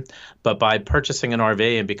person, but by purchasing an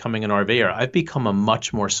RV and becoming an RVer, I've become a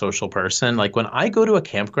much more social person. Like when I go to a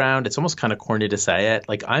campground, it's almost kind of corny to say it,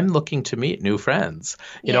 like I'm looking to meet new friends.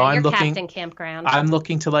 You're Captain Campground. I'm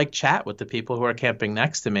looking to like chat with the people who are camping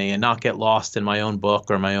next to me and not get lost in my own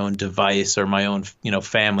book or my own device or my own,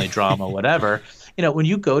 family drama, whatever. When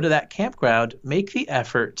you go to that campground, make the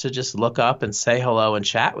effort to just look up and say hello and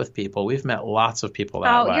chat with people. We've met lots of people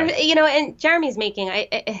that way. And Jeremy's making,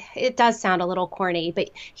 it does sound a little corny, but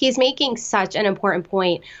he's making such an important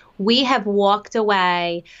point. We have walked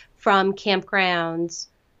away from campgrounds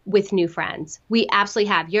with new friends. We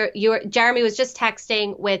absolutely have. Jeremy was just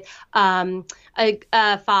texting with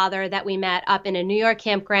a father that we met up in a New York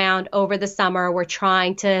campground over the summer. We're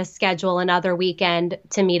trying to schedule another weekend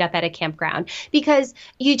to meet up at a campground, because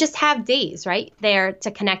you just have days right there to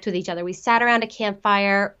connect with each other. We sat around a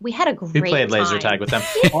campfire. We had a great time. We played laser tag with them.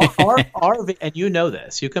 RV, and you know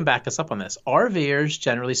this. You can back us up on this. RVers,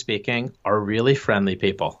 generally speaking, are really friendly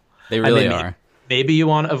people. They really are. Maybe you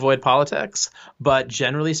want to avoid politics, but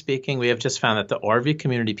generally speaking, we have just found that the RV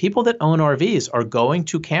community, people that own RVs, are going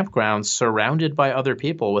to campgrounds surrounded by other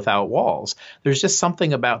people without walls. There's just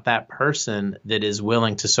something about that person that is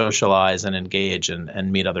willing to socialize and engage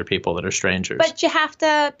and meet other people that are strangers. But you have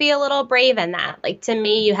to be a little brave in that. Like, to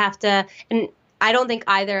me, you have to, and I don't think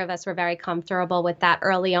either of us were very comfortable with that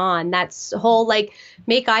early on. That's whole like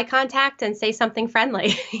make eye contact and say something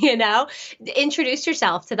friendly, introduce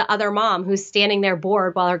yourself to the other mom who's standing there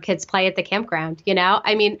bored while her kids play at the campground.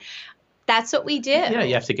 I mean, that's what we do. Yeah,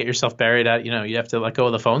 you have to get yourself buried at, you have to let go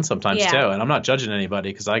of the phone sometimes too. And I'm not judging anybody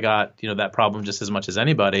because I got, that problem just as much as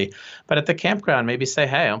anybody. But at the campground, maybe say,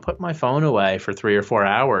 hey, I'm putting my phone away for 3 or 4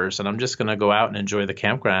 hours and I'm just going to go out and enjoy the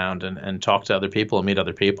campground and talk to other people and meet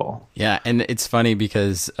other people. Yeah. And it's funny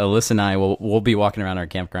because Alyssa and I we'll be walking around our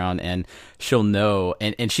campground and she'll know,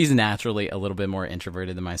 and she's naturally a little bit more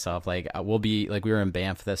introverted than myself. Like we'll be like, we were in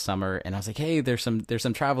Banff this summer and I was like, hey, there's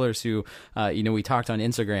some travelers who, we talked on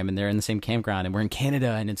Instagram and they're in the same campground and we're in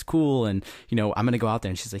Canada and it's cool. And, I'm going to go out there.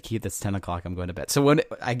 And she's like, Keith, it's 10 o'clock. I'm going to bed. So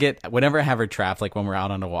whenever I have her trapped, like when we're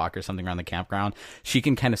out on a walk or something around the campground, she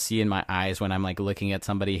can kind of see in my eyes when I'm like looking at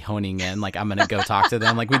somebody honing in, like I'm going to go talk to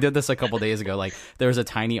them. Like we did this a couple days ago. Like there was a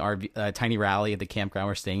tiny rally at the campground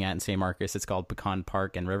we're staying at in St. Marcus. It's called Pecan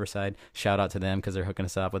Park in Riverside. Shout out to them because they're hooking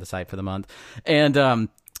us up with a site for the month. And,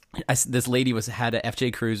 this lady had a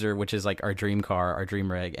FJ Cruiser, which is like our dream car, our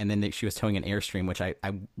dream rig. And then she was towing an Airstream, which I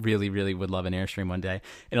really, really would love an Airstream one day.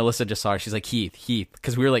 And Alyssa just saw her. She's like, Heath,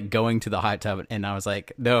 because we were like going to the hot tub and I was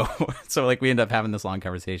like, no. So like we ended up having this long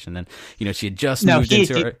conversation and, she had just moved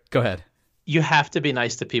into her. Go ahead. You have to be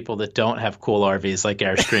nice to people that don't have cool RVs like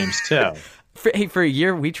Airstreams too. For a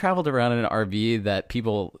year, we traveled around in an RV that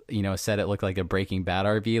people, said it looked like a Breaking Bad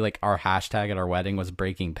RV. Like our hashtag at our wedding was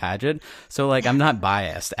Breaking Pageant. So like, I'm not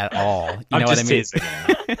biased at all. You know what I mean?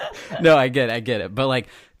 No, I get it. But like,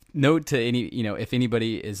 note to any, if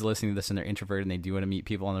anybody is listening to this and they're introverted and they do want to meet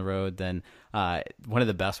people on the road, then one of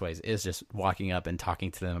the best ways is just walking up and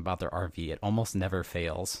talking to them about their RV. It almost never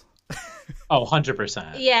fails. Oh,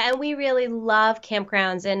 100%. Yeah, and we really love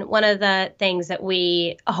campgrounds. And one of the things that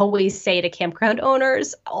we always say to campground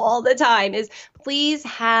owners all the time is please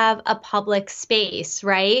have a public space,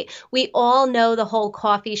 right? We all know the whole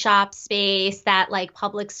coffee shop space, that like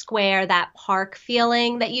public square, that park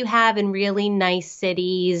feeling that you have in really nice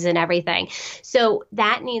cities and everything. So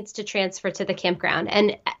that needs to transfer to the campground.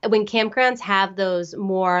 And when campgrounds have those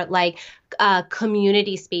more like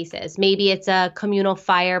community spaces. Maybe it's a communal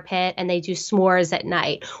fire pit and they do s'mores at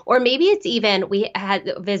night. Or maybe it's even, we had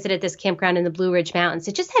visited this campground in the Blue Ridge Mountains.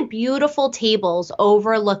 It just had beautiful tables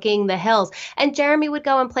overlooking the hills. And Jeremy would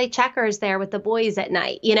go and play checkers there with the boys at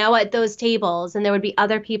night, at those tables. And there would be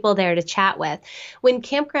other people there to chat with. When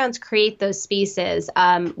campgrounds create those spaces,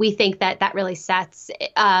 we think that really sets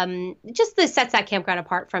that campground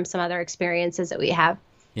apart from some other experiences that we have.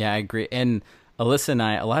 Yeah, I agree. And Alyssa and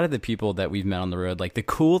I, a lot of the people that we've met on the road, like the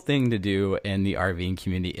cool thing to do in the RVing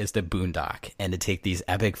community is to boondock and to take these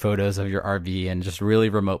epic photos of your RV and just really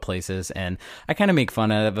remote places. And I kind of make fun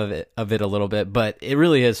of it a little bit, but it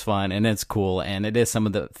really is fun and it's cool. And it is some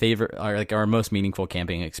of the favorite, or like our most meaningful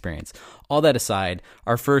camping experience. All that aside,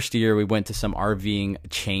 our first year, we went to some RVing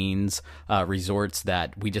chains, resorts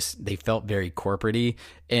that they felt very corporate-y.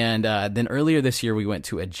 And then earlier this year, we went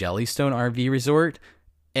to a Jellystone RV resort.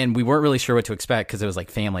 And we weren't really sure what to expect because it was like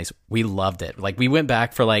families. We loved it. Like we went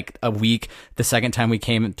back for like a week the second time we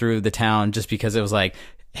came through the town just because it was like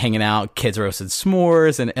hanging out, kids roasted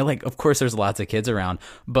s'mores and like, of course there's lots of kids around,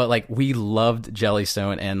 but like we loved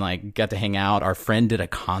Jellystone and like got to hang out. Our friend did a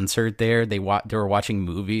concert there. They were watching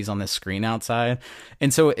movies on the screen outside.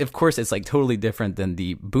 And so of course it's like totally different than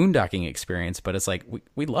the boondocking experience, but it's like,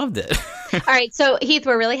 we loved it. All right. So Heath,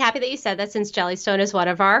 we're really happy that you said that since Jellystone is one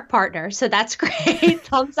of our partners. So that's great.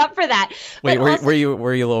 Thumbs up for that. Wait, were you a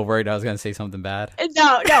little worried I was going to say something bad?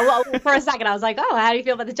 No. Well, for a second I was like, oh, how do you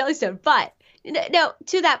feel about the Jellystone? But no,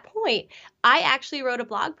 to that point, I actually wrote a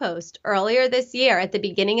blog post earlier this year at the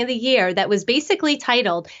beginning of the year that was basically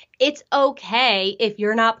titled, "It's okay if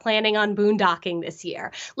you're not planning on boondocking this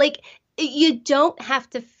year." Like, you don't have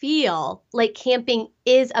to feel like camping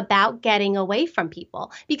is about getting away from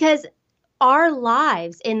people because our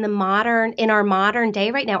lives in our modern day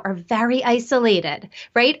right now are very isolated,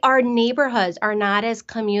 right? Our neighborhoods are not as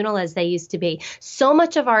communal as they used to be. So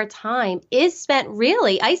much of our time is spent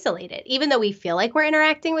really isolated. Even though we feel like we're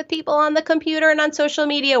interacting with people on the computer and on social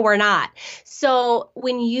media, we're not. So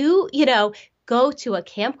when you go to a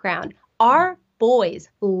campground, our boys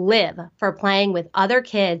live for playing with other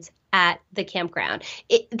kids at the campground.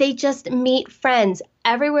 They just meet friends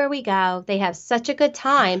everywhere we go. They have such a good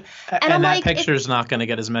time. And that picture's not going to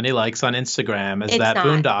get as many likes on Instagram as that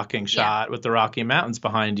boondocking shot with the Rocky Mountains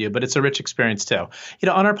behind you, but it's a rich experience too.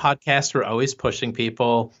 On our podcast, we're always pushing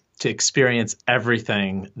people to experience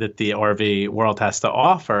everything that the RV world has to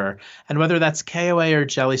offer. And whether that's KOA or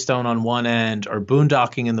Jellystone on one end, or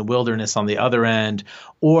boondocking in the wilderness on the other end,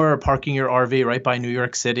 or parking your RV right by New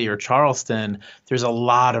York City or Charleston, there's a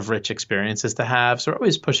lot of rich experiences to have. So we're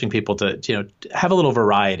always pushing people to, have a little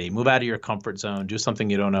variety, move out of your comfort zone, do something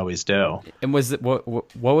you don't always do. And what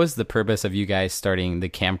was the purpose of you guys starting the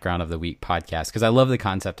Campground of the Week podcast? Because I love the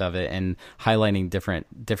concept of it and highlighting different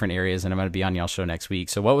areas, and I'm going to be on y'all's show next week.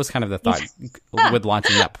 So what was kind of the thought with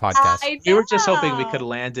launching that podcast? We were just hoping we could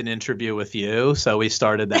land an interview with you, so we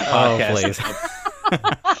started that podcast. Oh,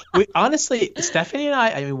 please. We honestly, Stephanie and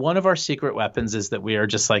I mean, one of our secret weapons is that we are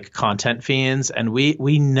just like content fiends, and we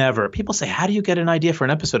never, people say, how do you get an idea for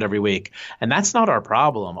an episode every week? And that's not our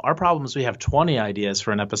problem. Our problem is we have 20 ideas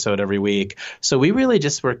for an episode every week. So we really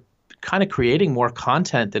just were kind of creating more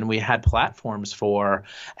content than we had platforms for.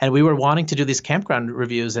 And we were wanting to do these campground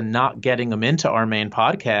reviews and not getting them into our main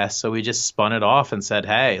podcast. So we just spun it off and said,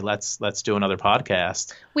 hey, let's do another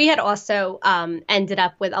podcast. We had also ended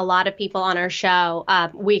up with a lot of people on our show.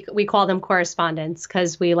 We call them correspondents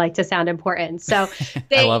because we like to sound important. So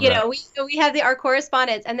they, we had our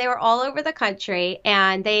correspondents, and they were all over the country,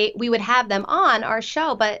 and we would have them on our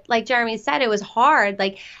show. But like Jeremy said, it was hard.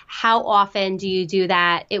 Like, how often do you do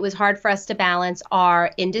that? It was hard for us to balance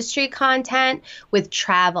our industry content with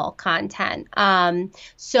travel content.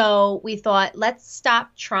 So we thought, let's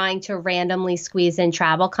stop trying to randomly squeeze in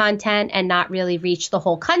travel content and not really reach the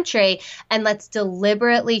whole country, and let's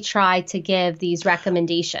deliberately try to give these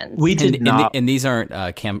recommendations. We did not, and these aren't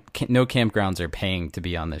no campgrounds are paying to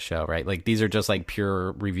be on this show, right? Like, these are just like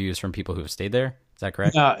pure reviews from people who have stayed there. Is that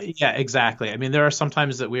correct? Yeah, exactly. I mean, there are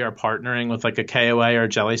sometimes that we are partnering with like a KOA or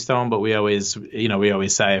Jellystone, but we always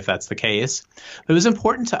say if that's the case. It was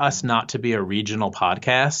important to us not to be a regional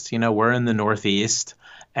podcast. We're in the Northeast,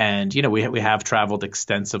 and we have traveled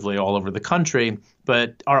extensively all over the country,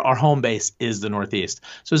 but our home base is the Northeast.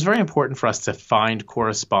 So it's very important for us to find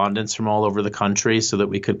correspondents from all over the country so that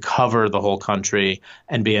we could cover the whole country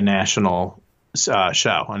and be a national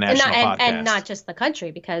show, a national podcast. And not just the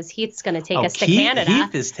country, because Heath's going to take us to Canada.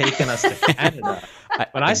 Heath is taking us to Canada.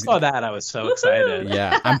 When I saw that, I was so excited.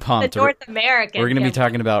 Yeah, I'm pumped. The North American. We're going to be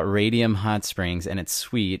talking about Radium Hot Springs, and it's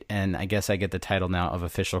sweet. And I guess I get the title now of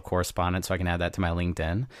official correspondent, so I can add that to my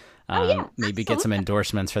LinkedIn. Maybe get some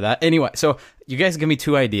endorsements for that. Anyway, so you guys give me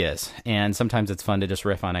two ideas, and sometimes it's fun to just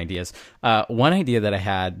riff on ideas. One idea that I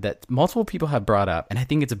had that multiple people have brought up, and I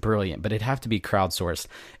think it's brilliant, but it'd have to be crowdsourced,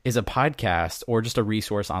 is a podcast or just a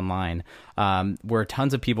resource online where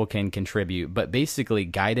tons of people can contribute, but basically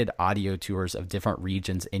guided audio tours of different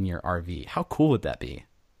regions in your RV. How cool would that be?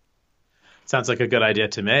 Sounds like a good idea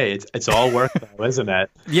to me. It's all work, though, isn't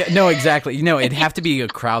it? Yeah, no, exactly. It'd have to be a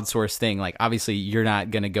crowdsourced thing. Like, obviously, you're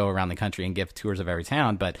not going to go around the country and give tours of every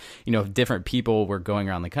town, but, if different people were going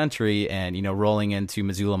around the country and, rolling into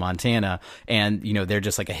Missoula, Montana, and, they're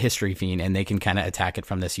just like a history fiend, and they can kind of attack it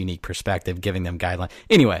from this unique perspective, giving them guidelines.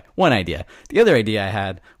 Anyway, one idea. The other idea I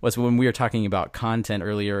had was when we were talking about content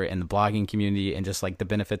earlier in the blogging community and just like the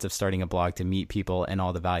benefits of starting a blog to meet people and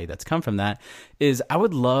all the value that's come from that, is I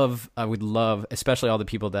would love, especially all the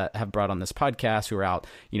people that have brought on this podcast who are out,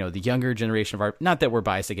 the younger generation of art, not that we're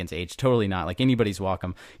biased against age, totally not, like anybody's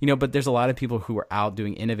welcome, but there's a lot of people who are out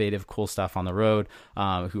doing innovative, cool stuff on the road,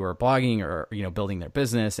 who are blogging or, building their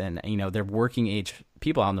business, and, they're working age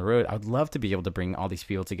people on the road. I would love to be able to bring all these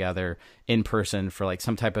people together in person for like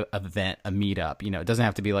some type of event, a meetup. It doesn't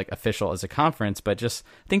have to be like official as a conference, but just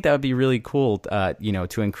I think that would be really cool, to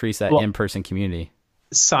increase that in-person community.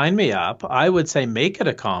 Sign me up. I would say make it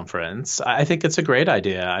a conference. I think it's a great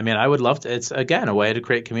idea. I mean, I would love to. It's, again, a way to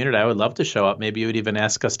create community. I would love to show up. Maybe you would even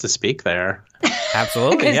ask us to speak there.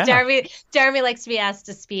 Absolutely, yeah. Jeremy likes to be asked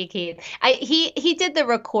to speak. He did the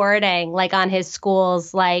recording like on his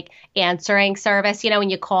school's like answering service. When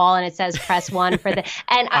you call and it says press 1 for the.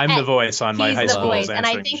 And I'm the voice on my high school's answering and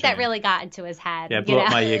I think machine. That really got into his head. Yeah, blew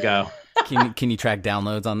up my ego. Can you track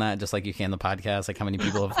downloads on that, just like you can the podcast? Like how many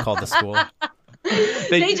people have called the school?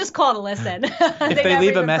 They just call to listen. If they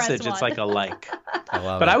leave a message, it's like a like. I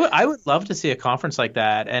love but it. I would love to see a conference like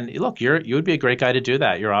that. And look, you would be a great guy to do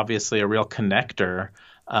that. You're obviously a real connector.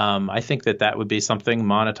 I think that would be something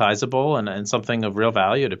monetizable and something of real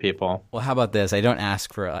value to people. Well, how about this? I don't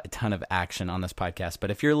ask for a ton of action on this podcast, but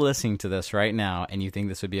if you're listening to this right now and you think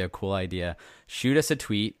this would be a cool idea, shoot us a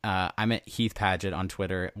tweet. I'm at Heath Paget on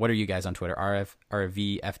Twitter. What are you guys on Twitter?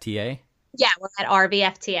 RVFTA? Yeah, we're at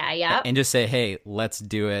RVFTA. Yep. And just say, hey, let's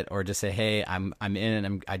do it, or just say, hey, I'm in,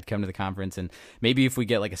 and I'd come to the conference, and maybe if we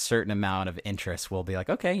get like a certain amount of interest, we'll be like,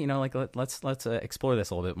 okay, like let's explore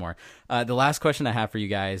this a little bit more. The last question I have for you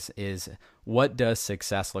guys is, what does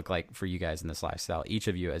success look like for you guys in this lifestyle? Each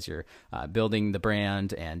of you, as you're building the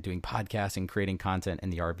brand and doing podcasting, creating content in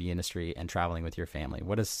the RV industry, and traveling with your family,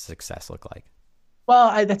 what does success look like?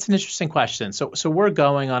 Well, that's an interesting question. So we're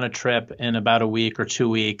going on a trip in about a week or 2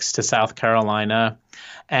 weeks to South Carolina,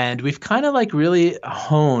 and we've kind of like really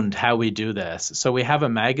honed how we do this. So we have a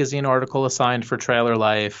magazine article assigned for Trailer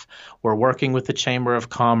Life. We're working with the Chamber of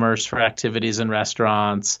Commerce for activities and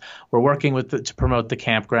restaurants. We're working with to promote the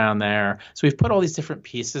campground there. So we've put all these different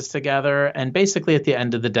pieces together, and basically at the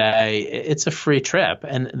end of the day, it's a free trip,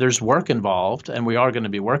 and there's work involved, and we are going to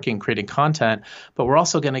be working, creating content, but we're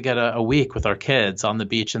also going to get a week with our kids on the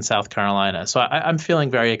beach in South Carolina. So I'm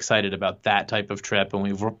feeling very excited about that type of trip, and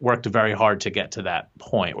we've worked very hard to get to that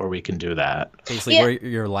point where we can do that. Basically, where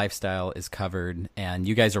your lifestyle is covered, and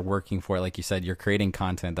you guys are working for it. Like you said, you're creating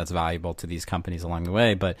content that's valuable to these companies along the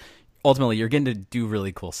way, but ultimately you're getting to do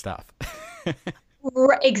really cool stuff.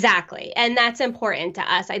 Exactly. And that's important to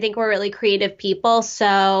us. I think we're really creative people.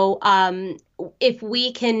 So if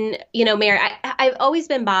we can, Mary, I've always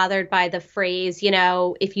been bothered by the phrase,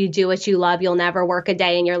 if you do what you love, you'll never work a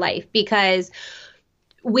day in your life, because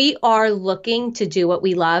we are looking to do what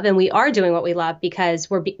we love, and we are doing what we love because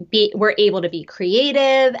we're able to be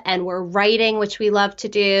creative, and we're writing, which we love to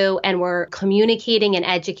do, and we're communicating and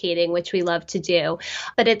educating, which we love to do.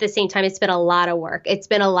 But at the same time, it's been a lot of work. It's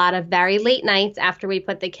been a lot of very late nights after we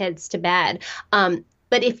put the kids to bed.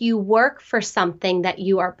 But if you work for something that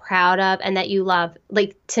you are proud of and that you love,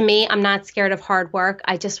 like to me, I'm not scared of hard work.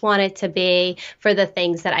 I just want it to be for the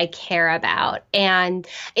things that I care about. And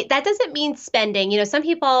that doesn't mean spending, some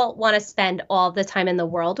people want to spend all the time in the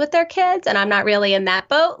world with their kids, and I'm not really in that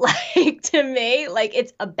boat. Like to me, like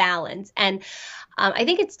it's a balance. And I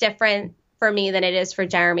think it's different for me than it is for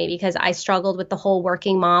Jeremy, because I struggled with the whole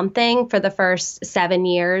working mom thing for the first 7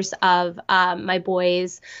 years of my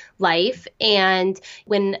boy's life. And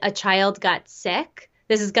when a child got sick,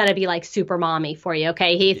 this is going to be like super mommy for you.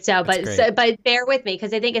 Okay, Heath. But bear with me,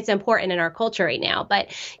 because I think it's important in our culture right now. But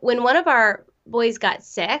when one of our boys got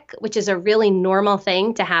sick, which is a really normal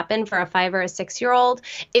thing to happen for a 5 or a 6-year-old,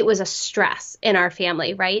 it was a stress in our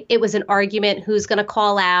family, right? It was an argument. Who's going to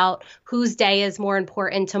call out? Whose day is more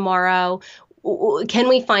important tomorrow? Can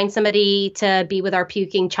we find somebody to be with our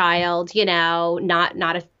puking child? Not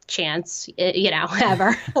a chance,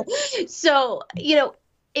 ever. So,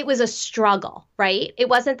 it was a struggle, right? It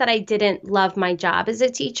wasn't that I didn't love my job as a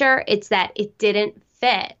teacher. It's that it didn't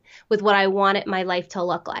fit with what I wanted my life to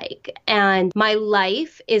look like. And my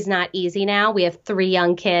life is not easy now. We have 3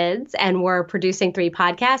 young kids, and we're producing 3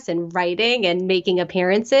 podcasts and writing and making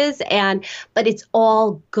appearances. But it's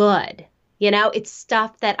all good. It's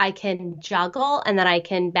stuff that I can juggle and that I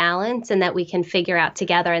can balance and that we can figure out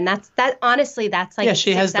together. And honestly, that's like, yeah,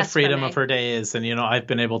 she has the freedom of her days. And, I've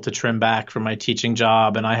been able to trim back from my teaching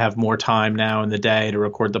job, and I have more time now in the day to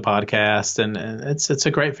record the podcast. And it's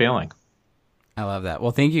a great feeling. I love that.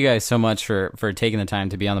 Well, thank you guys so much for taking the time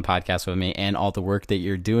to be on the podcast with me, and all the work that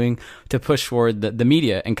you're doing to push forward the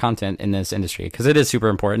media and content in this industry, because it is super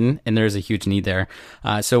important and there's a huge need there.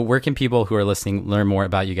 So where can people who are listening learn more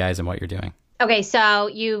about you guys and what you're doing? Okay, so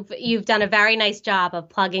you've done a very nice job of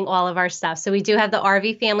plugging all of our stuff. So we do have the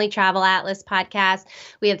RV Family Travel Atlas podcast.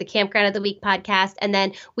 We have the Campground of the Week podcast. And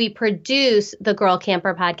then we produce the Girl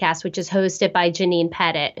Camper podcast, which is hosted by Janine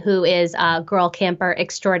Pettit, who is a girl camper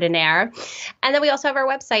extraordinaire. And then we also have our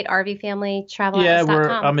website, rvfamilytravelatlas.com.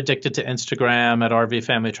 Yeah, I'm addicted to Instagram at RV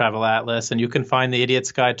Family Travel Atlas. And you can find the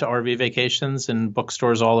Idiot's Guide to RV Vacations in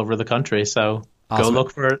bookstores all over the country. So awesome.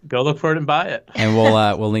 Go look for it and buy it. And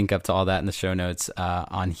we'll link up to all that in the show notes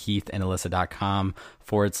on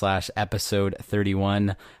heathandalyssa.com/episode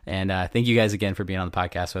 31. And thank you guys again for being on the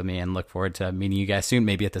podcast with me, and look forward to meeting you guys soon,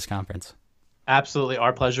 maybe at this conference. Absolutely.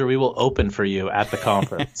 Our pleasure. We will open for you at the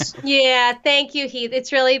conference. Yeah. Thank you, Heath.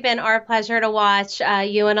 It's really been our pleasure to watch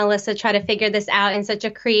you and Alyssa try to figure this out in such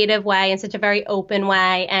a creative way, in such a very open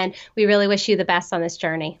way. And we really wish you the best on this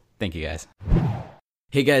journey. Thank you, guys.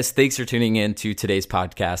 Hey guys, thanks for tuning in to today's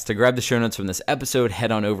podcast. To grab the show notes from this episode,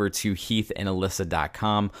 head on over to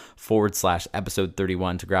heathandalyssa.com/episode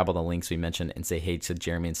 31 to grab all the links we mentioned and say hey to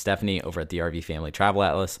Jeremy and Stephanie over at the RV Family Travel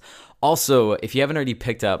Atlas. Also, if you haven't already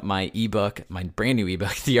picked up my ebook, my brand new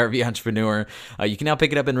ebook, The RV Entrepreneur, you can now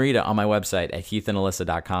pick it up and read it on my website at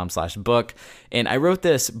heathandalyssa.com/book. And I wrote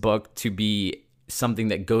this book to be something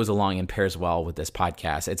that goes along and pairs well with this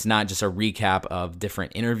podcast. It's not just a recap of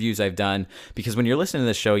different interviews I've done, because when you're listening to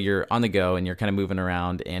this show, you're on the go and you're kind of moving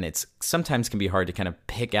around, and it's sometimes can be hard to kind of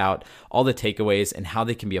pick out all the takeaways and how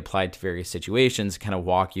they can be applied to various situations, kind of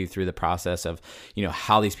walk you through the process of,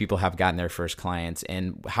 how these people have gotten their first clients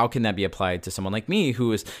and how can that be applied to someone like me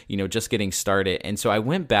who is, just getting started. And so I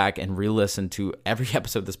went back and re-listened to every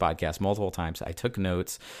episode of this podcast multiple times. I took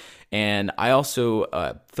notes. And I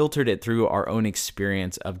also filtered it through our own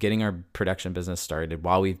experience of getting our production business started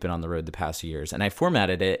while we've been on the road the past years. And I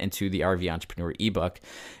formatted it into the RV Entrepreneur ebook.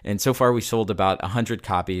 And so far we sold about 100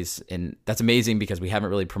 copies. And that's amazing because we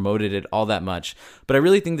haven't really promoted it all that much. But I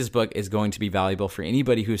really think this book is going to be valuable for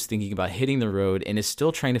anybody who's thinking about hitting the road and is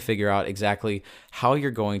still trying to figure out exactly how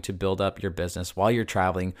you're going to build up your business while you're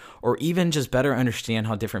traveling, or even just better understand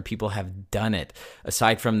how different people have done it,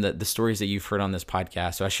 aside from the stories that you've heard on this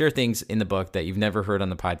podcast. So I share things in the book that you've never heard on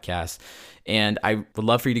the podcast. And I would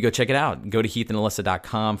love for you to go check it out. Go to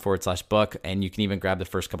heathandalyssa.com/book, and you can even grab the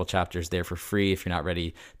first couple chapters there for free if you're not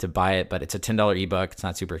ready to buy it. But it's a $10 ebook. It's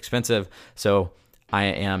not super expensive. So I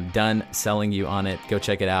am done selling you on it. Go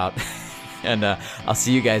check it out. And I'll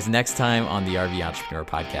see you guys next time on the RV Entrepreneur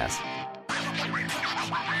Podcast.